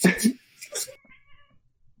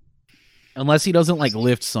 Unless he doesn't like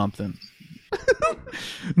lift something.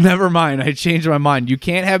 Never mind, I changed my mind. You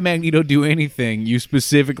can't have Magneto do anything. You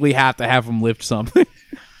specifically have to have him lift something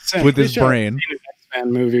with his brain. I've seen an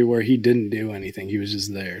X-Men movie where he didn't do anything. He was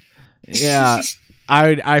just there. Yeah,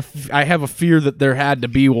 I have a fear that there had to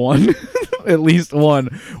be one, at least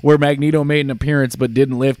one, where Magneto made an appearance but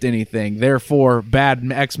didn't lift anything. Therefore, bad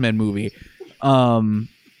X-Men movie.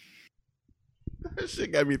 That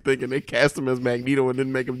shit got me thinking they cast him as Magneto and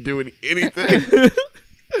didn't make him do anything.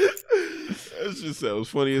 That just sounds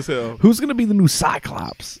funny as hell. Who's gonna be the new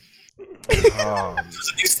Cyclops? Does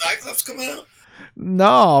a new Cyclops come out?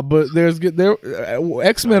 No, but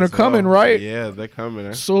X-Men are coming, right? Yeah, they're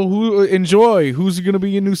coming. So who's gonna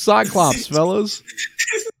be your new Cyclops, fellas?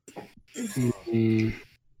 It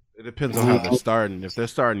depends on how they're starting. If they're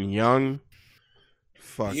starting young,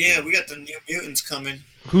 fuck. Yeah, we got the New Mutants coming.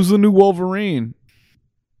 Who's the new Wolverine?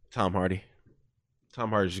 Tom Hardy. Tom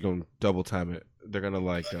Hardy's just gonna double time it. They're gonna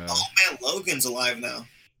like. Oh man, Logan's alive now.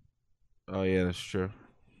 Oh yeah, that's true.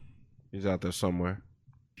 He's out there somewhere.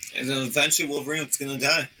 And then eventually Wolverine's gonna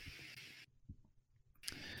die.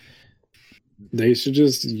 They should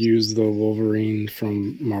just use the Wolverine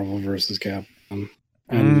from Marvel vs. Capcom, and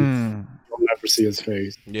you'll never see his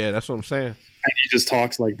face. Yeah, that's what I'm saying. And he just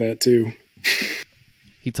talks like that too.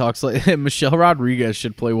 He talks like Michelle Rodriguez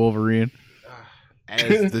should play Wolverine.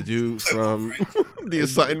 As the dude from The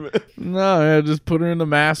Assignment. No, yeah, just put her in the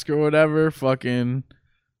mask or whatever. Fucking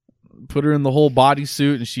put her in the whole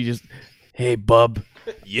bodysuit, and she just, hey, bub.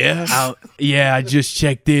 Yeah. I just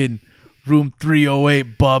checked in. Room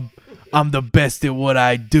 308, bub. I'm the best at what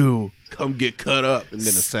I do. Come get cut up. And then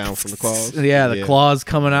the sound from the claws. Yeah, the claws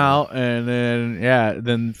coming out, and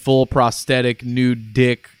then full prosthetic nude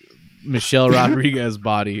dick Michelle Rodriguez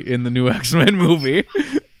body in the new X-Men movie.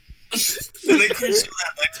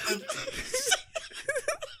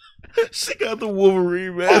 She got the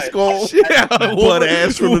Wolverine mask on. Yeah, butt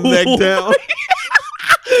ass from the neck down.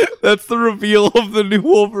 That's the reveal of the new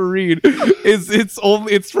Wolverine.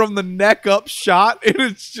 It's from the neck up shot, and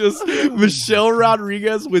it's just Michelle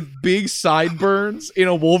Rodriguez with big sideburns in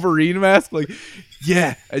a Wolverine mask. Like,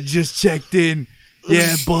 yeah, I just checked in.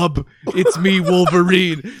 Yeah, bub, it's me,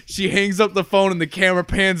 Wolverine. She hangs up the phone and the camera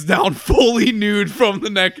pans down, fully nude from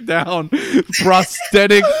the neck down.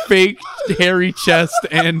 Prosthetic, fake, hairy chest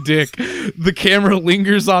and dick. The camera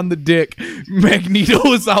lingers on the dick.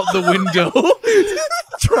 Magneto is out the window.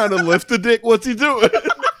 Trying to lift the dick. What's he doing?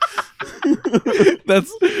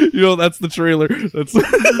 That's the trailer. That's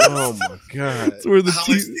oh my god. That's where that's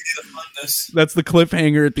the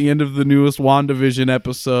cliffhanger at the end of the newest WandaVision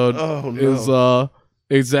episode. Oh no. Is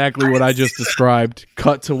exactly what I just described.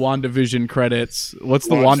 Cut to WandaVision credits. What's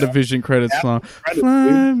the WandaVision credits song?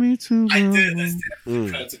 Fly me to I did.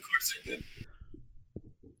 Credits, of course I did.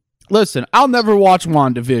 Listen, I'll never watch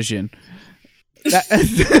WandaVision.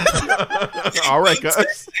 All right,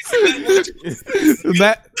 guys.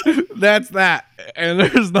 That's that. And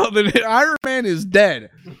there's nothing. Iron Man is dead.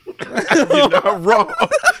 You're not wrong.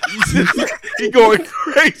 He going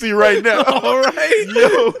crazy right now. All right,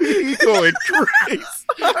 yo, he going crazy.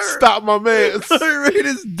 Stop my man. Iron Man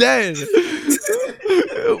is dead.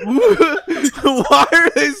 Why are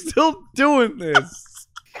they still doing this,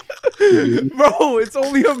 bro? It's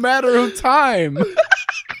only a matter of time.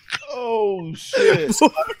 Oh shit!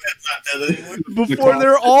 Before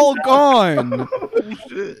they're all gone. Oh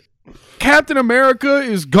shit! Captain America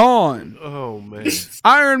is gone. Oh man!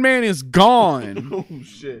 Iron Man is gone. Oh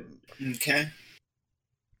shit! Okay.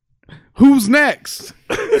 Who's next?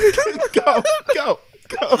 Go!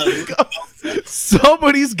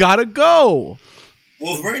 Somebody's gotta go.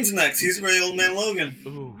 Wolverine's next. He's ready, old man Logan.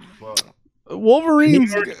 Oh fuck!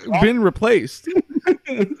 Wolverine's been replaced.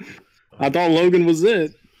 I thought Logan was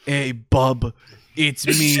it. Hey, bub, it's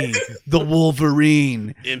me, the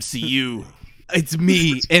Wolverine. MCU. It's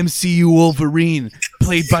me, MCU Wolverine,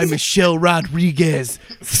 played by Michelle Rodriguez.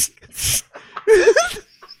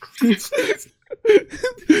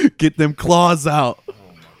 Get them claws out. Oh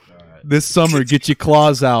my god! This summer, get your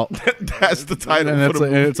claws out. That's the title.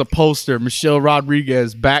 And it's a poster. Michelle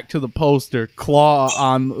Rodriguez, back to the poster, claw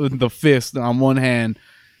on the fist on one hand,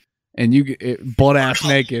 and you get butt ass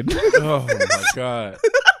naked. Oh my god!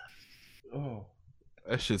 Oh,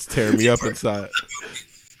 that shit's tearing me up inside.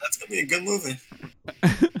 That's gonna be a good movie.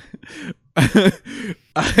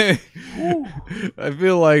 I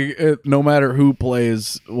feel like no matter who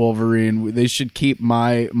plays Wolverine, they should keep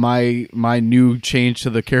my new change to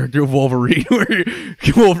the character of Wolverine, where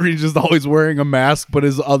Wolverine's just always wearing a mask, but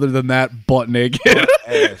is other than that butt naked.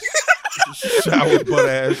 Ass. Shower butt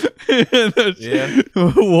ass. Yeah,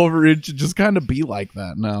 Wolverine should just kind of be like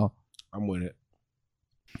that now. I'm with it.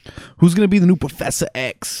 Who's gonna be the new Professor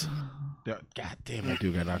X? God damn, that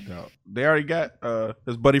dude got knocked out. They already got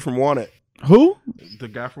his buddy from Wanted. Who? The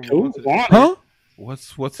guy from Wanted? Huh?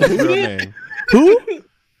 What's his real name? Who?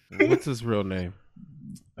 What's his real name?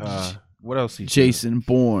 What else? Jason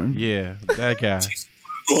Bourne. Yeah, that guy.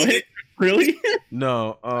 What? Really?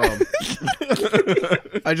 No. I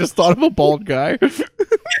just thought of a bald guy.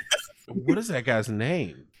 What is that guy's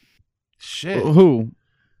name? Shit. Who?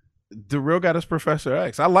 The real guy is Professor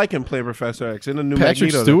X. I like him playing Professor X in the new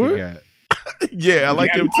Patrick Magneto Stewart? that he got. Yeah, I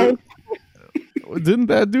like him too. Didn't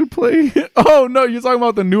that dude play? Oh no, you're talking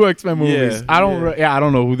about the new X-Men movies. Yeah, I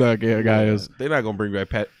don't know who that guy is. They're not gonna bring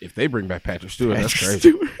back if they bring back Patrick Stewart. That's crazy.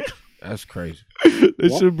 Stewart. That's crazy. They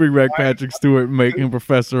should bring back Patrick Stewart and make him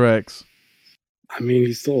Professor X. I mean,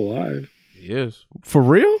 he's still alive. He is. For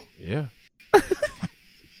real? Yeah.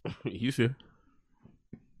 You see?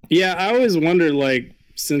 Yeah, I always wondered, like,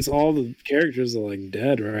 since all the characters are like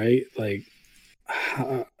dead, right? Like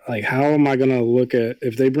how am I gonna look at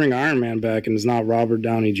if they bring Iron Man back and it's not Robert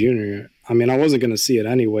Downey Jr.? I mean, I wasn't gonna see it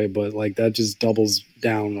anyway, but like that just doubles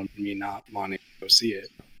down on me not wanting to go see it.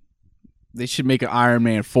 They should make an Iron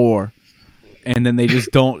Man 4, and then they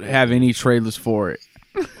just don't have any trailers for it.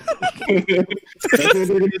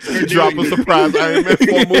 Drop a surprise Iron Man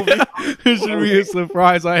 4 movie. It should be a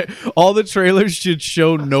surprise. All the trailers should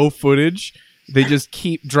show no footage. They just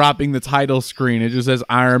keep dropping the title screen. It just says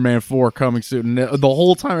Iron Man 4 coming soon. And the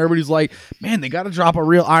whole time, everybody's like, man, they got to drop a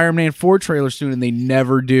real Iron Man 4 trailer soon, and they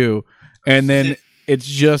never do. And then it's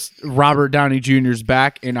just Robert Downey Jr.'s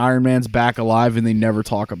back, and Iron Man's back alive, and they never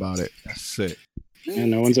talk about it. That's sick.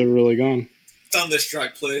 And no one's ever really gone.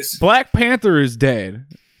 Thunderstruck, please. Black Panther is dead.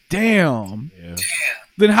 Damn. Yeah.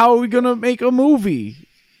 Then how are we going to make a movie?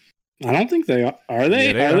 I don't think they are. Are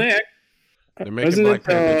they? Yeah, they are. They're making Black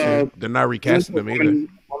Panther too. They're not recasting them either.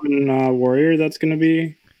 Woman, warrior that's going to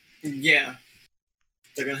be? Yeah.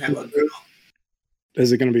 They're going to have a girl.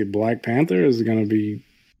 Is it going to be Black Panther? Is it going to be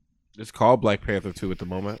It's called Black Panther 2 at the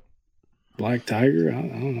moment. Black Tiger? I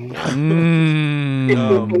don't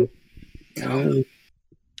know.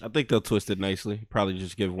 I think they'll twist it nicely. Probably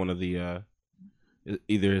just give one of the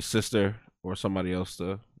either his sister or somebody else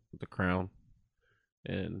the crown,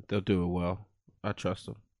 and they'll do it well. I trust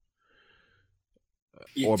them.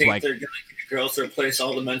 You or think Black. they're gonna get girls to replace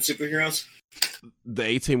all the men superheroes? The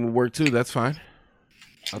A-Team will work too. That's fine.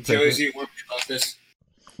 I'll take Joey's it. you worried about this?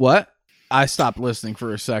 What? I stopped listening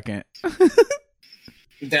for a second.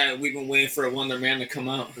 That we've been waiting for a Wonder Man to come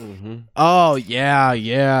out. Mm-hmm. Oh,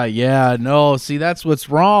 yeah. No, see, that's what's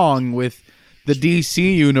wrong with the DC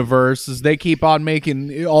universe is they keep on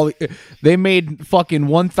making all. They made fucking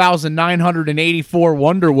 1,984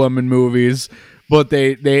 Wonder Woman movies, but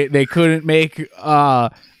they couldn't make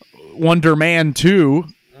Wonder Man 2.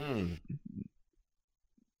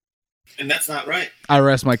 And that's not right. I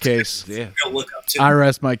rest my case. Yeah, Go look up too. I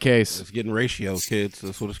rest my case. it's getting ratios, kids.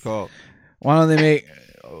 That's what it's called. Why don't they make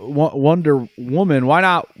Wonder Woman? Why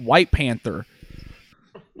not White Panther?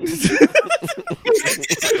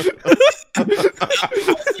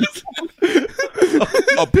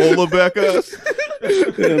 A polar bear us.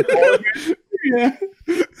 Yeah.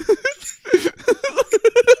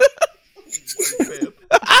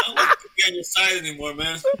 I don't want to be on your side anymore,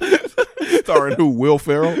 man. Starring who? Will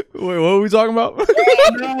Ferrell. Wait, what are we talking about?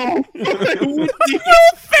 No.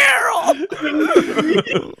 Ferrell.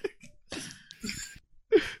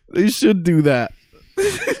 They should do that.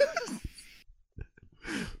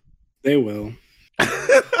 They will.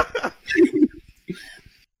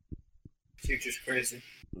 Future's crazy.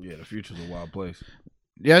 Yeah, the future's a wild place.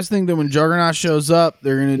 You guys think that when Juggernaut shows up,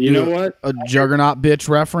 they're gonna do You know what? a Juggernaut bitch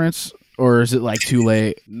reference, or is it like too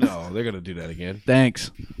late? No, they're gonna do that again.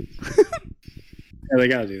 Thanks. Yeah, they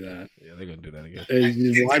gotta do that. Yeah, they're gonna do that again.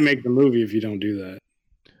 Why make the movie if you don't do that?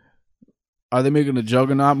 Are they making a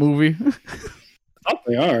Juggernaut movie? Oh,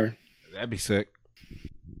 they are. That'd be sick.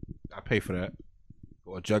 I pay for that.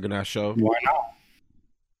 Or a Juggernaut show. Why not?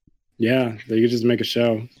 Yeah, they could just make a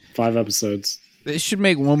show. 5 episodes. They should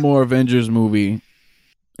make one more Avengers movie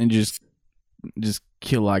and just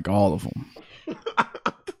kill like all of them.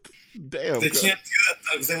 Damn. They can't do that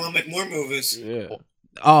though because they want to make more movies. Yeah.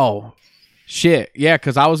 Oh, shit. Yeah,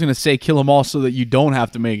 because I was going to say kill them all so that you don't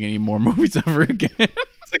have to make any more movies ever again.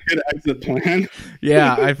 That's a good exit plan.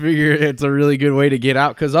 Yeah, I figure it's a really good way to get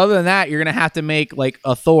out. Because other than that, you're going to have to make like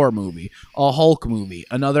a Thor movie, a Hulk movie,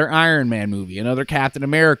 another Iron Man movie, another Captain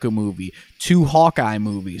America movie, 2 Hawkeye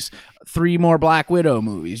movies, 3 more Black Widow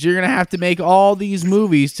movies. You're going to have to make all these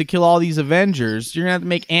movies to kill all these Avengers. You're going to have to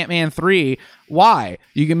make Ant-Man 3. Why?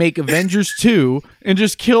 You can make Avengers 2 and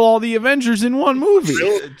just kill all the Avengers in one movie.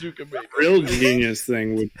 Real genius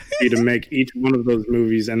thing would be to make each one of those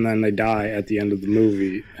movies and then they die at the end of the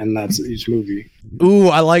movie, and that's each movie. Ooh,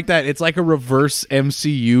 I like that. It's like a reverse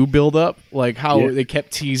MCU buildup, like how they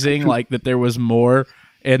kept teasing like that there was more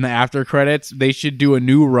in the after credits. They should do a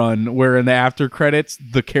new run where in the after credits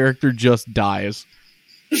the character just dies.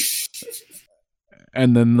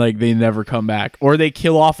 And then like they never come back, or they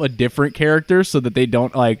kill off a different character so that they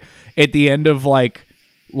don't like at the end of like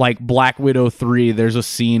Black Widow 3 there's a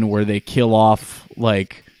scene where they kill off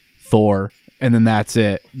like Thor and then that's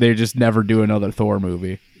it. They just never do another Thor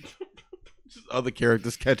movie. Just other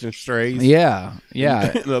characters catching strays. Yeah.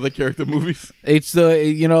 In other character movies. It's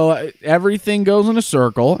everything goes in a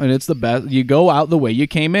circle and it's the best. You go out the way you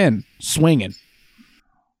came in, swinging.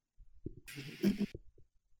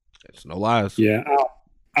 It's no lies. Yeah,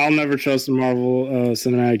 I'll never trust the Marvel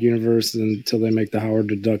Cinematic Universe until they make the Howard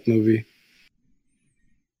the Duck movie.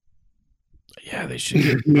 Yeah, they should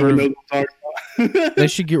get No rid one knows of, what I'm talking about. they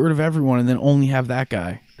should get rid of everyone and then only have that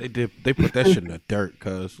guy. They put that shit in the dirt,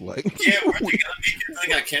 cause like Yeah, weren't they gonna make it?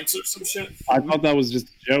 They got canceled or some shit. I thought that was just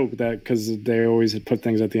a joke, that because they always had put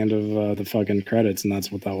things at the end of the fucking credits, and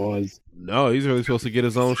that's what that was. no, he's really supposed to get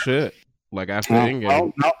his own shit. Like after Endgame.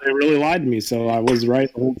 Well, no, they really lied to me, so I was right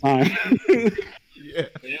the whole time. Yeah.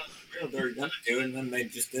 Yeah, they were gonna do it, and then they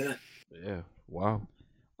just didn't. Yeah. Wow.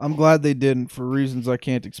 I'm glad they didn't for reasons I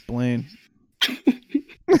can't explain.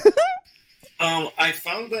 I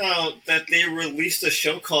found out that they released a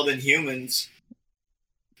show called Inhumans,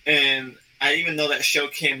 and I didn't even know that show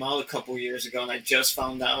came out a couple years ago, and I just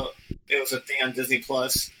found out it was a thing on Disney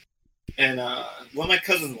Plus. And one of my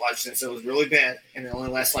cousins watched it, so it was really bad, and it only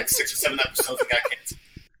lasted like 6 or 7 episodes and got canceled.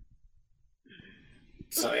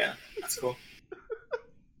 So yeah, that's cool.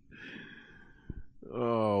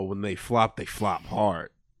 Oh, when they flop hard.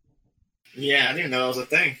 Yeah, I didn't even know that was a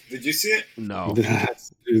thing. Did you see it? No.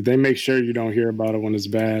 They make sure you don't hear about it when it's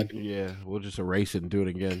bad. Yeah, we'll just erase it and do it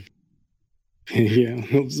again. Yeah,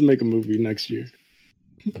 we'll just make a movie next year.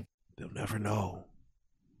 They'll never know.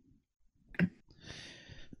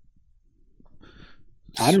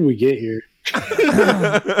 How did we get here?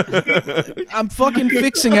 I'm fucking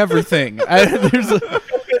fixing everything.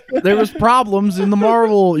 There was problems in the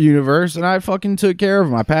Marvel universe, and I fucking took care of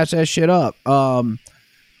them. I patched that shit up.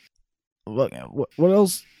 What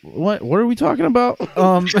else? What are we talking about?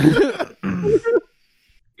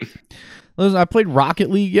 Listen, I played Rocket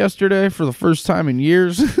League yesterday for the first time in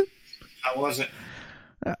years. How was it?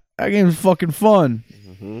 That game was fucking fun.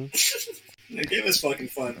 Mm-hmm. The game is fucking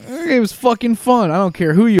fun. That game was fucking fun. I don't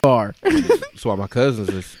care who you are. That's why my cousin's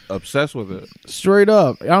is obsessed with it. Straight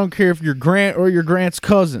up. I don't care if you're Grant or your Grant's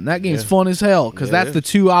cousin. That game's fun as hell because that's the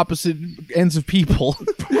two opposite ends of people.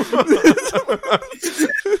 My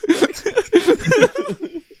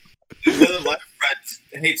friend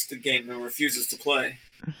hates the game and refuses to play.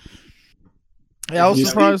 Yeah, I was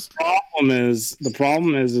surprised. The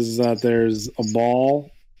problem is that there's a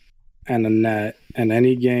ball and a net, and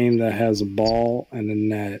any game that has a ball and a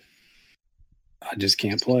net, I just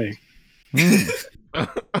can't play.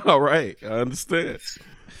 All right, I understand.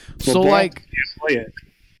 So, like,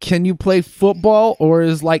 can you play football, or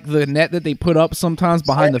is like the net that they put up sometimes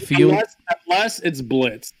behind the field? Unless it's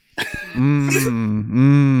blitz.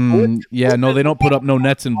 Yeah, no, they don't put up no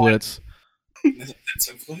nets in blitz.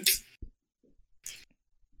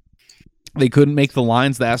 They couldn't make the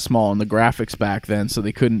lines that small in the graphics back then, so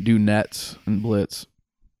they couldn't do nets and blitz.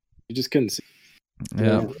 You just couldn't see.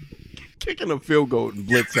 Yeah. Kicking a field goal and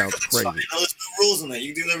blitz sounds crazy. There's no rules in that.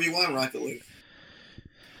 You can do whatever you want in Rocket League.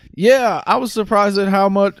 Yeah, I was surprised at how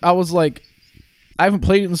much I was like. I haven't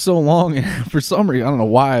played it in so long, and for some reason, I don't know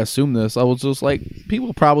why I assumed this. I was just like,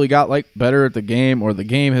 people probably got like better at the game, or the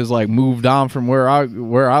game has like moved on from where I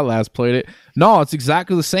last played it. No, it's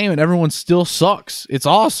exactly the same, and everyone still sucks. It's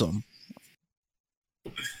awesome.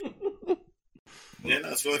 Yeah,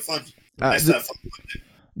 that's really fun. Nice to have fun with it.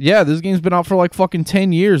 Yeah, this game's been out for like fucking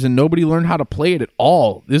 10 years, and nobody learned how to play it at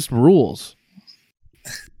all. This rules.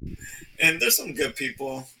 And there's some good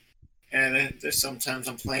people, and there's sometimes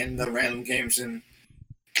I'm playing the random games, and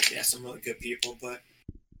yeah, some really good people, but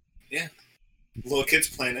yeah, little kids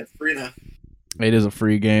playing it free now. It is a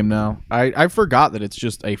free game now. I forgot that it's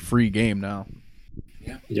just a free game now.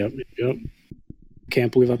 Yeah. Yep.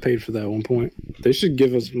 Can't believe I paid for that at one point. They should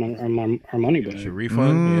give us our money back. Should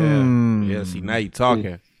refund? Yeah. See, now you're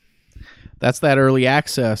talking. That's that early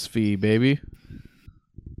access fee, baby.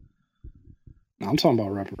 I'm talking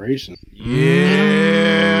about reparations.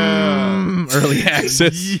 Yeah. Early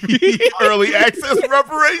access. Early access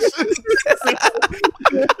reparations.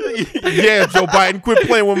 Yeah, Joe Biden, quit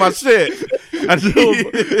playing with my shit.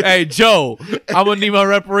 Hey, Joe, I'm going to need my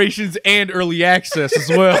reparations and early access as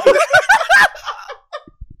well.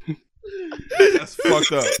 That's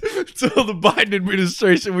fucked up. So the Biden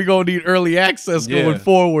administration, we're going to need early access going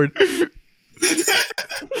forward.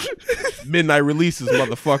 Midnight releases,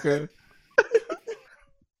 motherfucker.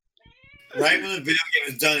 Right when the video game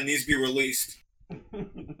is done, it needs to be released.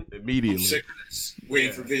 Immediately. I'm sick of this.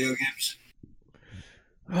 Waiting for video games.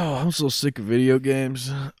 Oh, I'm so sick of video games.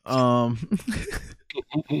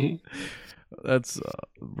 That's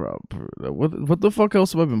what the fuck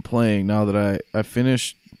else have I been playing now that I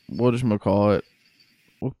finished whatchamacallit?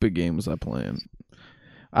 What big game was I playing?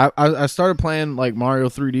 I started playing like Mario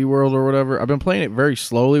 3D World or whatever. I've been playing it very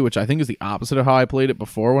slowly, which I think is the opposite of how I played it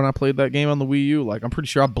before when I played that game on the Wii U. Like, I'm pretty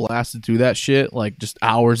sure I blasted through that shit like just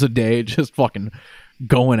hours a day, just fucking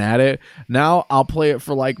going at it. Now I'll play it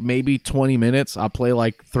for like maybe 20 minutes. I play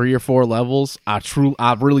like 3 or 4 levels. I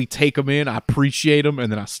really take them in, I appreciate them, and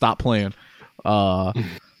then I stop playing.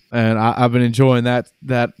 And I've been enjoying that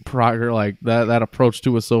progress, like that approach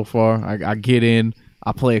to it so far. I get in,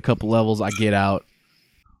 I play a couple levels, I get out.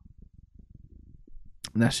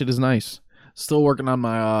 And that shit is nice. Still working on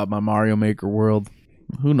my my Mario Maker world.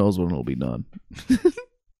 Who knows when it'll be done.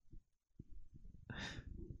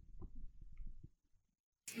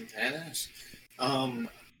 Badass.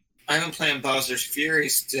 I've been playing Bowser's Fury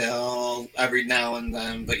still every now and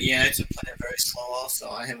then, but yeah, it's been playing very slow also.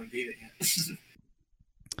 I haven't beat it yet.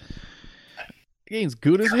 The game's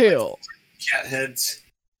good as hell. Cat heads.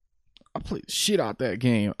 I played the shit out that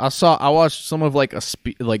game. I watched some of like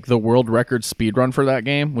the world record speed run for that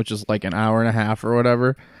game, which is like an hour and a half or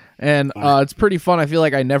whatever. And it's pretty fun. I feel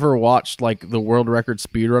like I never watched like the world record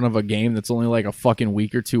speed run of a game that's only like a fucking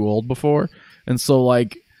week or two old before. And so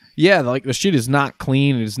like, yeah, like the shit is not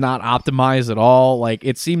clean. It's not optimized at all. Like,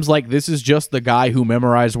 it seems like this is just the guy who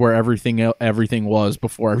memorized where everything was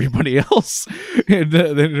before everybody else. And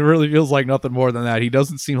it really feels like nothing more than that. He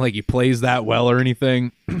doesn't seem like he plays that well or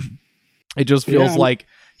anything. It just feels like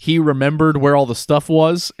he remembered where all the stuff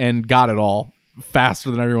was and got it all faster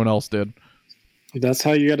than everyone else did. That's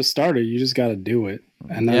how you got to start it. You just got to do it.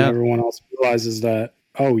 And then everyone else realizes that,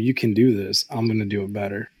 oh, you can do this. I'm going to do it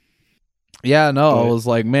better. Yeah, no, I was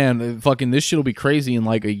like, man, fucking this shit will be crazy in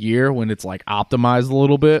like a year when it's like optimized a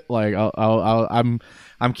little bit. Like, I'm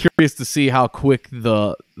curious to see how quick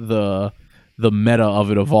the meta of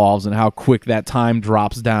it evolves and how quick that time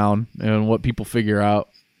drops down and what people figure out.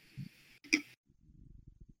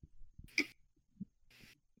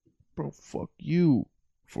 Bro, fuck you,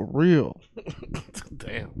 for real.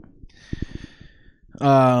 Damn.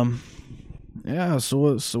 Yeah.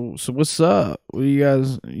 So what's up? What do you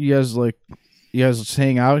guys like? You guys just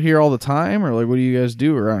hang out here all the time, or like what do you guys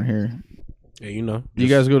do around here? Yeah, you know. Do you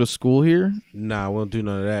guys go to school here? Nah, we won't do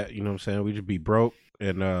none of that. You know what I'm saying? We just be broke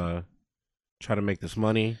and try to make this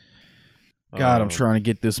money. God, I'm trying to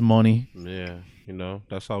get this money. Yeah, you know,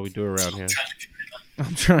 that's all we do around here.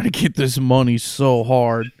 I'm trying to get this money so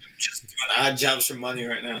hard. Just doing odd jobs for money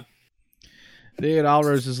right now. David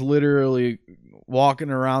Alvarez is literally walking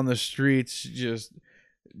around the streets, just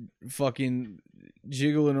fucking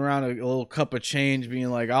jiggling around a little cup of change, being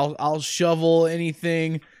like, "I'll shovel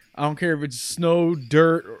anything. I don't care if it's snow,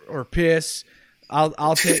 dirt, or piss.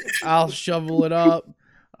 I'll shovel it up."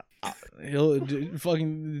 He'll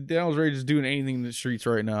fucking Daniel's Rage is doing anything in the streets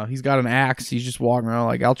right now. He's got an axe. He's just walking around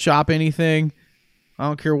like, "I'll chop anything. I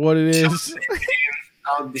don't care what it is.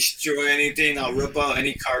 I'll destroy anything. I'll rip out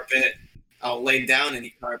any carpet. I'll lay down any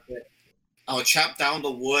carpet. I'll chop down the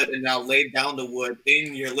wood and I'll lay down the wood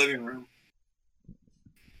in your living room."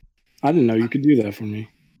 I didn't know you could do that for me.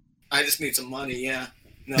 I just need some money, yeah.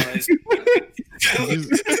 No,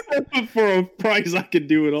 for a price, I could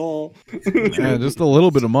do it all. Yeah, just a little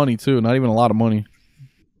bit of money too. Not even a lot of money.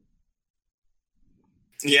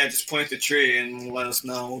 Yeah, just point the tree and let us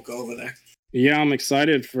know. We'll go over there. Yeah, I'm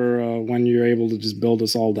excited for when you're able to just build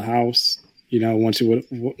us all the house. You know, once you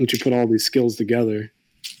put all these skills together.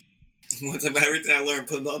 Once everything I learned,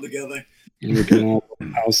 put it all together. And we can all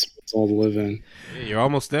build a house for us all to live in. Yeah, you're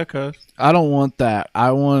almost there, cuz. I don't want that.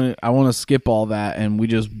 I want to skip all that and we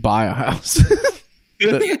just buy a house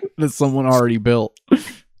that someone already built.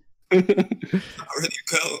 Already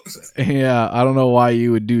built. Yeah, I don't know why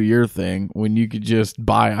you would do your thing when you could just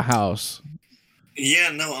buy a house. Yeah,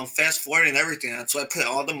 no, I'm fast forwarding everything. That's why I put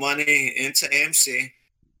all the money into AMC.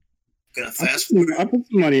 Gonna fast forward. I put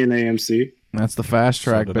some money in AMC. That's the fast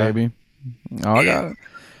track, So baby. Oh, I got it.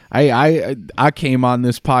 I came on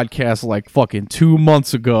this podcast like fucking 2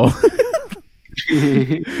 months ago.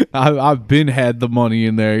 I've been had the money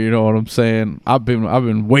in there. You know what I'm saying? I've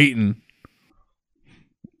been waiting.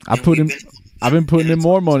 I've been putting in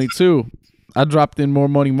more money too. I dropped in more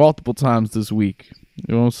money multiple times this week.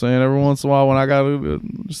 You know what I'm saying? Every once in a while, when I got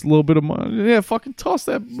just a little bit of money, yeah, fucking toss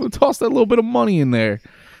that little bit of money in there.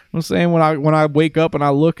 You know what I'm saying? When I wake up and I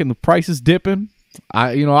look and the price is dipping,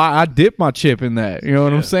 I dip my chip in that. You know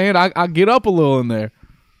what I'm saying? I get up a little in there.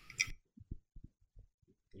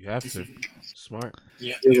 You have to. Smart.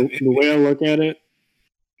 Yeah. The way I look at it,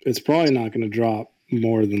 it's probably not going to drop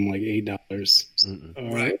more than like $8.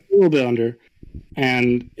 Right. A little bit under.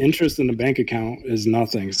 And interest in the bank account is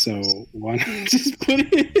nothing. So why not just put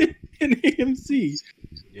it in AMC?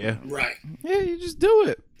 Yeah. Right. Yeah, you just do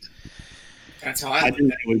it. That's how I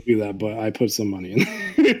didn't really do that, but I put some money in.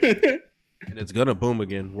 And it's gonna boom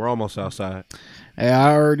again. We're almost outside. Hey,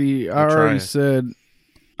 I already said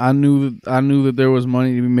I knew that there was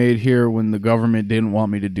money to be made here when the government didn't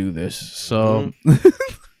want me to do this. So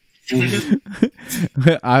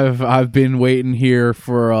I've been waiting here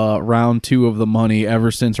for round 2 of the money ever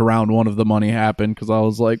since round 1 of the money happened, because I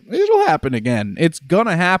was like, it'll happen again. It's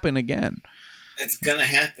gonna happen again. It's gonna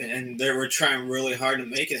happen, and they were trying really hard to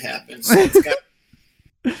make it happen. So it's got.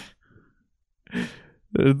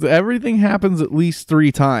 Everything happens at least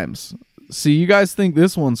 3 times. See, you guys think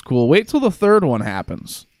this one's cool. Wait till the 3rd one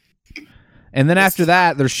happens. And then after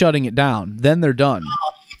that, they're shutting it down. Then they're done.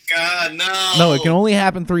 Oh, God, no. No, it can only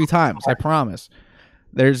happen 3 times. I promise.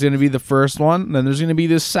 There's going to be the first one. Then there's going to be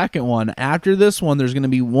this second one. After this one, there's going to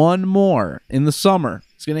be one more in the summer.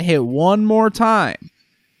 It's going to hit one more time.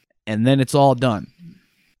 And then it's all done.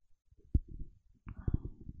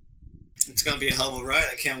 It's gonna be a hell of a ride.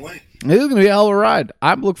 I can't wait. It's gonna be a hell of a ride.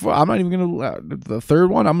 I'm not even gonna the 3rd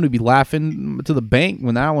one. I'm gonna be laughing to the bank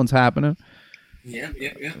when that one's happening. Yeah.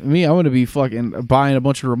 Me, I'm gonna be fucking buying a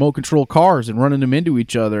bunch of remote control cars and running them into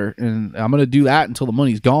each other, and I'm gonna do that until the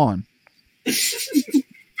money's gone. That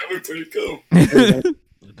would be pretty cool.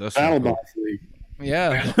 BattleBots League.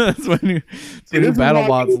 Yeah, that's when you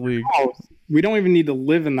BattleBots League. We don't even need to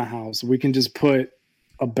live in the house. We can just put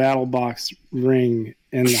a battle box ring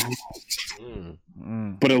in the house.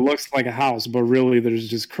 But it looks like a house, but really there's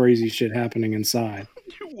just crazy shit happening inside.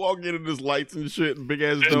 You walk in and there's lights and shit and big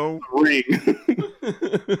ass dome. Ring.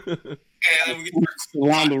 And we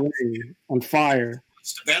Around the ring on fire.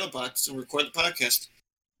 It's the battle box and record the podcast.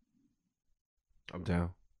 I'm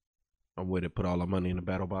down. I'm with it. Put all our money in the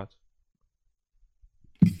battle box.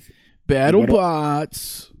 Battle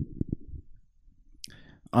bots.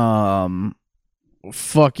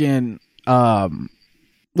 Fucking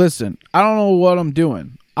listen, I don't know what I'm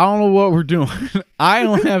doing. I don't know what we're doing. I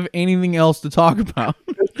don't have anything else to talk about.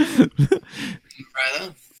 Right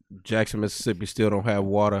on. Jackson, Mississippi still don't have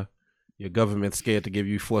water. Your government's scared to give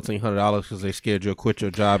you $1,400 because they scared you'll quit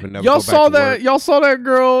your job and never go back to work. Y'all saw that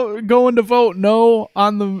girl going to vote no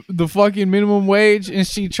on the fucking minimum wage, and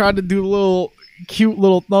she tried to do little cute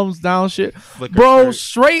little thumbs down shit. Bro,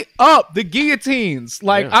 straight up the guillotines.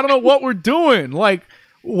 Like, yeah. I don't know what we're doing. Like,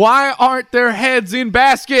 why aren't their heads in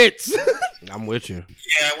baskets? I'm with you.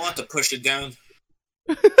 Yeah, I want to push it down.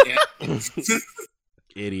 Yeah.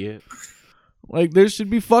 Idiot. Like, there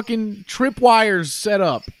should be fucking tripwires set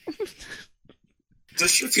up. There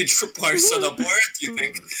should be tripwires set up. Where do you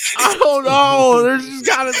think? I don't know. There's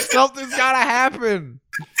just something's gotta happen.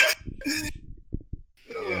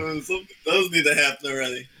 Something does need to happen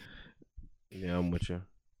already. Yeah, I'm with you.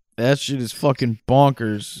 That shit is fucking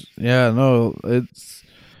bonkers. Yeah, no, it's...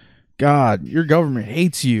 God, your government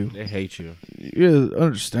hates you. They hate you. You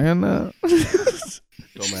understand that?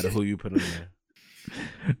 Don't matter who you put in there.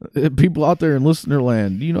 People out there in listener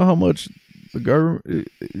land, do you know how much the government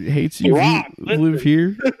hates you if you live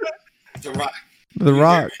here? The Rock. The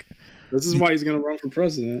Rock. This is why he's going to run for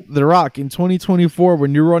president. The Rock, in 2024,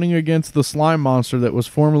 when you're running against the slime monster that was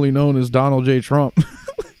formerly known as Donald J. Trump,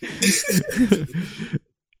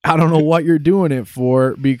 I don't know what you're doing it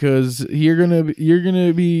for, because you're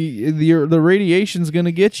gonna be the radiation's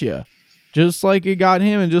gonna get you, just like it got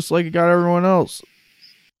him and just like it got everyone else.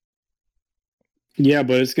 Yeah,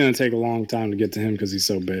 but it's gonna take a long time to get to him because he's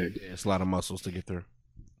so big. Yeah, it's a lot of muscles to get through.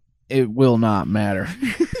 It will not matter.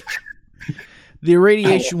 The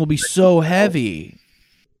irradiation will be so heavy,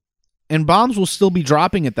 and bombs will still be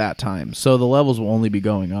dropping at that time, so the levels will only be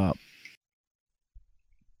going up.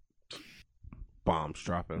 Bombs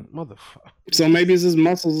dropping, motherfucker. So maybe his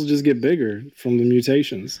muscles will just get bigger from the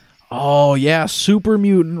mutations. Oh yeah, super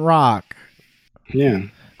mutant Rock. Yeah.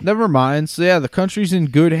 Never mind. So yeah, the country's in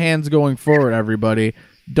good hands going forward, everybody.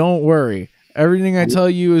 Don't worry. Everything I tell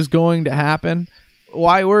you is going to happen.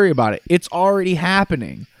 Why worry about it? It's already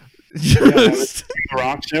happening. The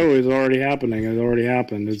Rock show is already happening. It's already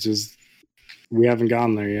happened. It's just we haven't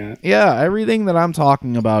gotten there yet. Yeah, everything that I'm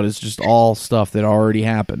talking about is just all stuff that already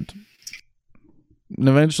happened. And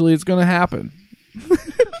eventually it's going to happen.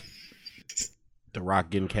 The Rock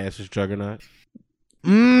getting cast as Juggernaut. I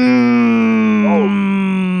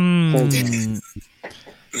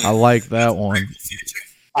like that one.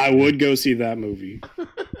 I would go see that movie.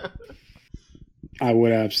 I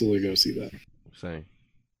would absolutely go see that. Same.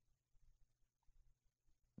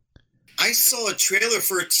 I saw a trailer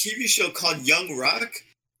for a TV show called Young Rock.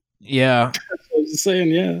 Yeah. I was just saying,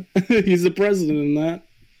 yeah. He's the president in that.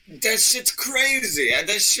 That shit's crazy.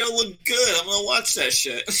 That show looked good. I'm gonna watch that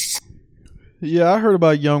shit. Yeah, I heard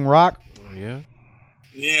about Young Rock. Oh, yeah?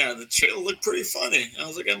 Yeah, the trailer looked pretty funny. I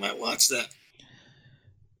was like, I might watch that.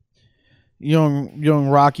 Young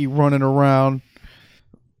Rocky running around.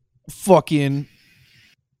 Fucking.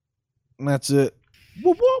 That's it.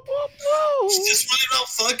 Whoop, whoop, whoop, whoop. It's just running out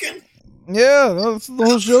fucking? Yeah, that's what the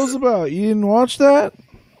whole show's about. You didn't watch that?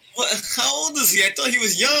 What? How old is he? I thought he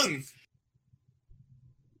was young.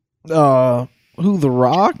 Who, The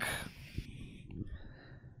Rock?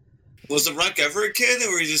 Was The Rock ever a kid,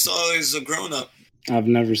 or was he just always a grown-up? I've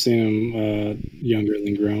never seen him younger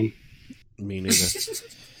than grown. Me neither.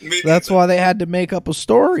 That's why they had to make up a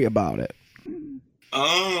story about it.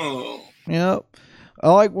 Oh. Yep. I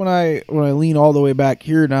like when I lean all the way back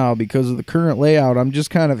here now, because of the current layout, I'm just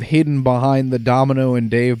kind of hidden behind the Domino and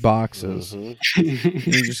Dave boxes. Mm-hmm.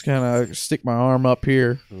 You just kind of stick my arm up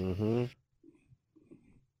here. Mm-hmm.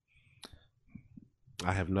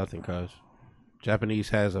 I have nothing, cuz. Japanese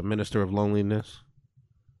has a minister of loneliness.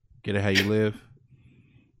 Get it how you live.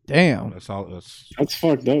 Damn. That's all. That's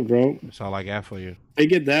fucked up, bro. That's all I got for you. They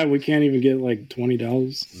get that. We can't even get like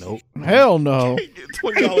 $20. Nope. Hell no.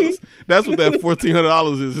 $20. That's what that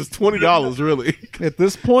 $1,400 is. It's $20, really. At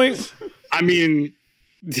this point, I mean,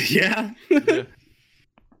 yeah.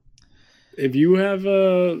 If you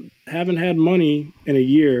haven't had money in a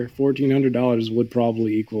year, $1,400 would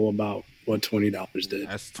probably equal about what $20 did.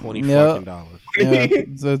 That's $20 fucking dollars.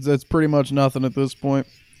 Yeah, that's pretty much nothing at this point.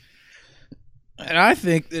 And I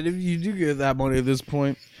think that if you do get that money at this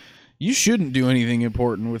point, you shouldn't do anything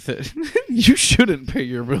important with it. You shouldn't pay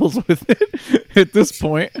your bills with it at this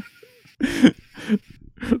point.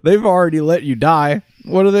 They've already let you die.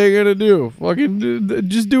 What are they gonna do? Fucking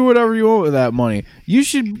just do whatever you want with that money. You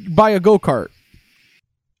should buy a go-kart.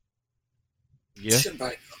 Yeah. Should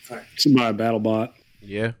buy a go-kart. Should buy a battle bot.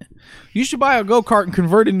 Yeah. You should buy a go-kart and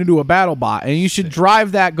convert it into a battle bot, and you should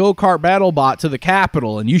drive that go-kart battle bot to the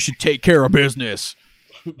Capitol, and you should take care of business.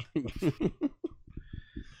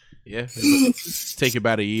 Yeah. Take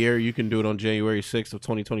about a year. You can do it on January 6th of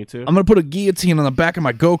 2022. I'm gonna put a guillotine on the back of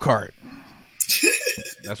my go-kart.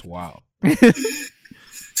 That's wild.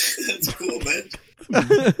 That's cool,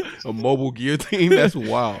 man. A mobile guillotine? That's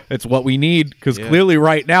wild. It's what we need, because Yeah. clearly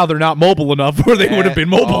right now they're not mobile enough where they would have been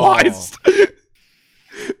mobilized.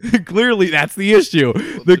 Clearly that's the issue,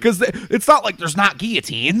 because it's not like there's not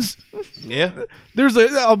guillotines. Yeah. There's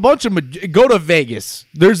a bunch of go to Vegas.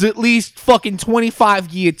 There's at least fucking 25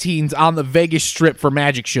 guillotines on the Vegas Strip for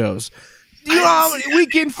magic shows. You know how many, we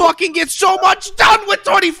can fucking get so much done with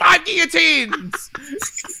 25 guillotines.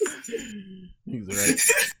 He's right.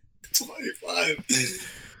 25.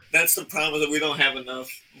 That's the problem, that we don't have enough.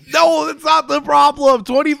 No, that's not the problem.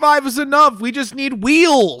 25 is enough. We just need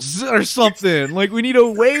wheels or something. Like, we need a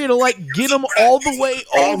way to, like, get them all the way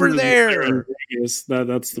over there. Vegas,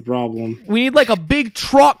 that's the problem. We need, like, a big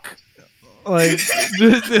truck. Like,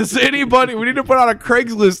 does anybody, we need to put out a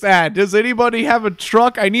Craigslist ad. Does anybody have a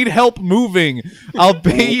truck? I need help moving. I'll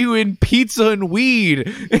pay you in pizza and weed.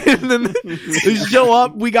 And then they show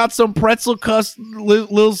up. We got some pretzel cuss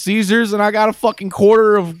Little Caesars, and I got a fucking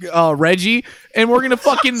quarter of Reggie. And we're gonna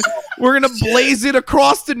blaze it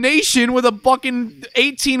across the nation with a fucking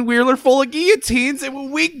 18-wheeler full of guillotines. And when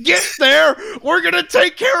we get there, we're gonna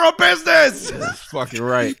take care of business. That's fucking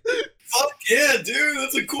right. Fuck yeah, dude.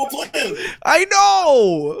 That's a cool plan. I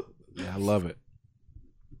know. Yeah, I love it.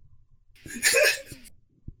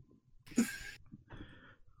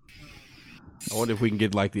 I wonder if we can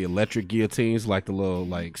get like the electric guillotines, like the little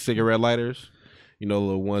like cigarette lighters. You know, the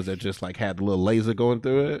little ones that just like had the little laser going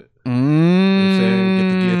through it. You know what I'm saying?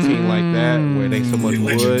 Get the guillotine like that, where it ain't so much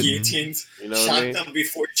Electric wood. guillotines. You know what Shot I mean? them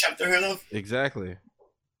before you chop their head off. Exactly.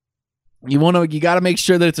 You got to make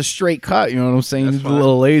sure that it's a straight cut. You know what I'm saying? That's You need a fine.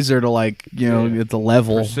 little laser to, like, you know, Yeah. get the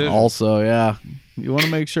level. Precision. Also, yeah. You want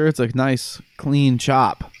to make sure it's a nice, clean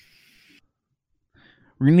chop.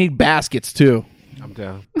 We're gonna need baskets too. I'm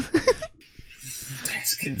down.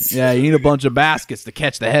 Baskets. Yeah, you need a bunch of baskets to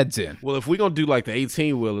catch the heads in. Well, if we're gonna do like the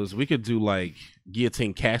 18-wheelers, we could do like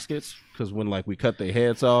guillotine caskets, because when like we cut their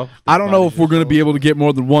heads off, I don't know if we're gonna be able to get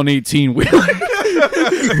more than one 18-wheeler.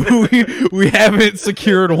 we haven't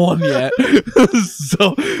secured one yet,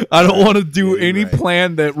 so I don't want to do Yeah, any right.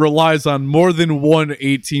 plan that relies on more than one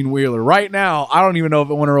 18-wheeler. Right now, I don't even know if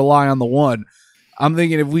I want to rely on the one. I'm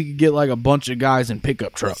thinking if we could get like a bunch of guys in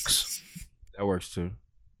pickup trucks. That works too.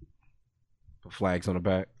 Put flags on the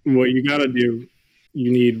back. What you gotta do,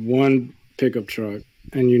 you need one pickup truck,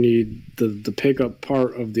 and you need the pickup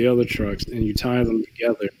part of the other trucks, and you tie them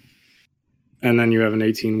together, and then you have an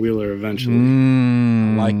 18-wheeler eventually.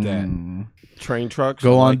 I like that. Train trucks.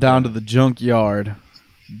 Go I on like down that. to the junkyard,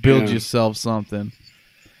 build Yeah. yourself something.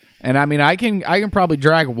 And I mean, I can probably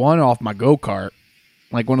drag one off my go-kart,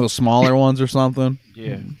 like one of those smaller ones or something.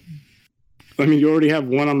 Yeah. I mean, you already have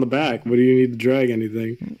one on the back. What do you need to drag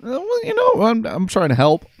anything? Well, you know, I'm trying to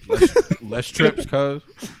help. Less trips, cuz.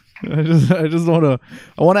 I just want to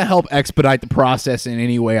help expedite the process in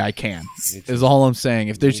any way I can. Is all I'm saying.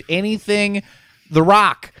 If there's anything, The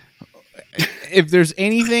Rock, if there's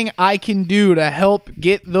anything I can do to help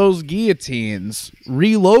get those guillotines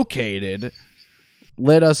relocated,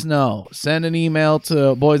 let us know. Send an email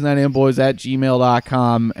to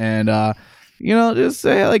boysnightinboys@gmail.com and you know, just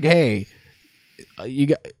say like, hey, you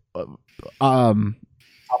got How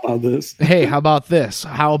about this? hey, how about this?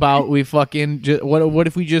 How about we fucking what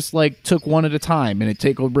if we just like took one at a time and it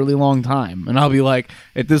take a really long time? And I'll be like,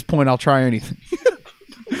 at this point, I'll try anything.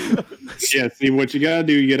 Yeah, see, what you gotta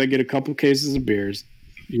do, you gotta get a couple cases of beers.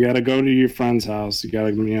 You gotta go to your friend's house. You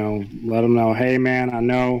gotta, you know, let them know, hey, man, I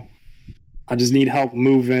know I just need help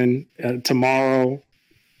moving tomorrow.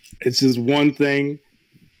 It's just one thing.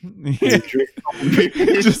 And you drink a couple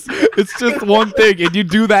beers. It's just one thing, and you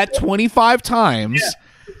do that 25 times. Yeah.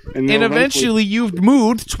 And then eventually you've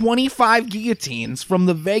moved 25 guillotines from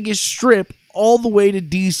the Vegas Strip all the way to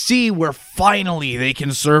DC, where finally they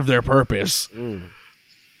can serve their purpose.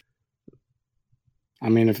 I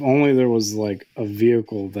mean, if only there was like a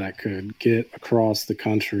vehicle that could get across the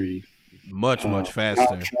country Much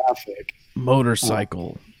faster. Traffic.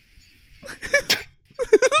 Motorcycle.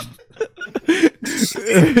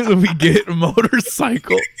 We get a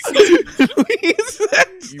motorcycle.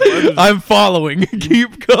 I'm following.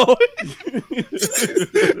 Keep going.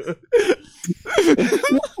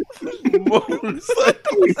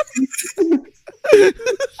 Motorcycle.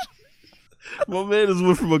 My man just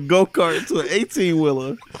went from a go-kart to an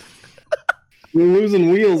 18-wheeler. We're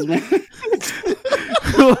losing wheels, man.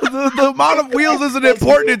 The amount of wheels isn't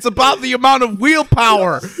important. It's about the amount of wheel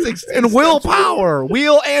power and willpower.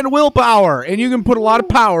 Wheel and willpower. And you can put a lot of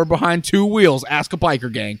power behind two wheels. Ask a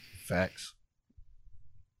biker gang. Facts.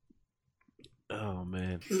 Oh,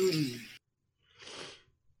 man.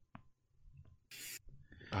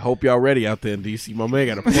 I hope y'all ready out there in DC. My man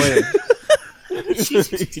got a plan.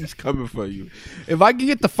 He's coming for you. If I can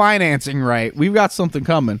get the financing right, we've got something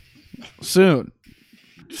coming soon.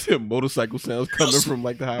 Motorcycle sounds coming from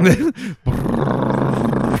like the highway.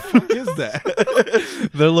 What is that?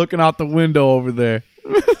 They're looking out the window over there,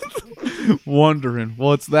 wondering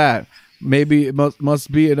what's that. Maybe it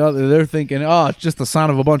must be another. They're thinking, oh, it's just the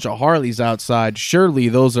sound of a bunch of Harleys outside. Surely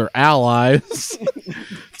those are allies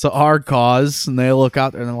to our cause. And they look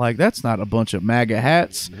out there and they're like, that's not a bunch of MAGA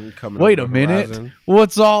hats. Wait a minute, horizon.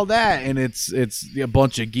 What's all that? And it's a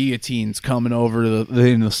bunch of guillotines coming over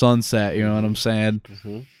in the sunset. You know what I'm saying?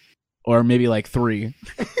 Mm-hmm. Or maybe like 3.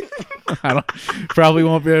 I probably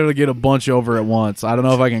won't be able to get a bunch over at once. I don't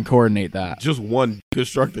know if I can coordinate that. Just one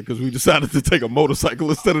constructor because we decided to take a motorcycle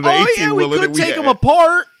instead of the 18-wheeler. We could take them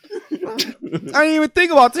apart. I didn't even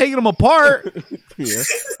think about taking them apart. Yeah.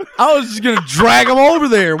 I was just gonna drag them over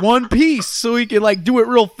there one piece so we could like do it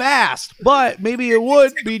real fast. But maybe it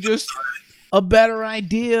would be just a better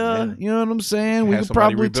idea. Yeah. You know what I'm saying? We could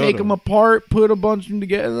probably take them apart, put a bunch of them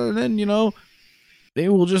together, and then they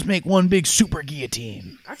will just make one big super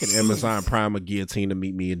guillotine. I can Amazon Prime a guillotine to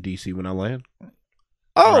meet me in DC when I land.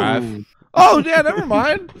 Oh yeah, never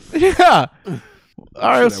mind. Yeah.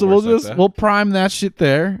 All right, so we'll prime that shit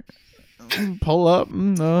there. Pull up,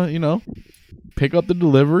 and, pick up the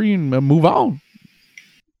delivery and move on.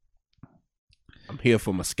 I'm here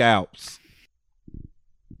for my scalps.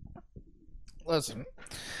 Listen,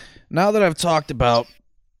 now that I've talked about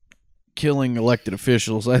killing elected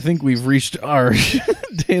officials, I think we've reached our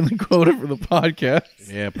daily quota for the podcast.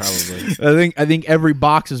 Yeah, probably. I think every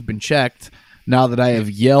box has been checked now that I have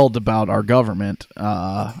yelled about our government.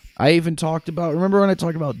 I even talked about, remember when I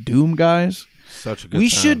talked about Doom, guys? Such a good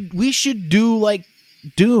time. We should do like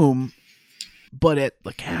Doom, but at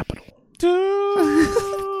the Capitol.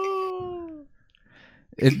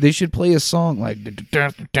 They should play a song like, and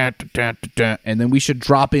then we should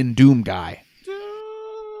drop in Doom Guy.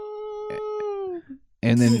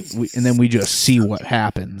 And then we just see what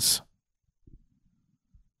happens.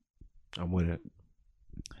 I'm with it.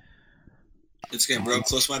 It's getting real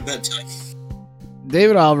close to my bedtime.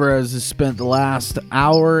 David Alvarez has spent the last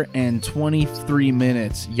hour and 23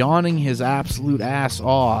 minutes yawning his absolute ass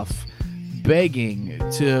off, begging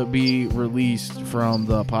to be released from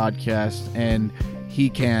the podcast, and he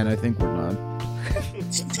can. I think we're done.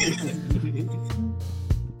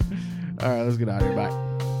 All right, let's get out of here. Bye.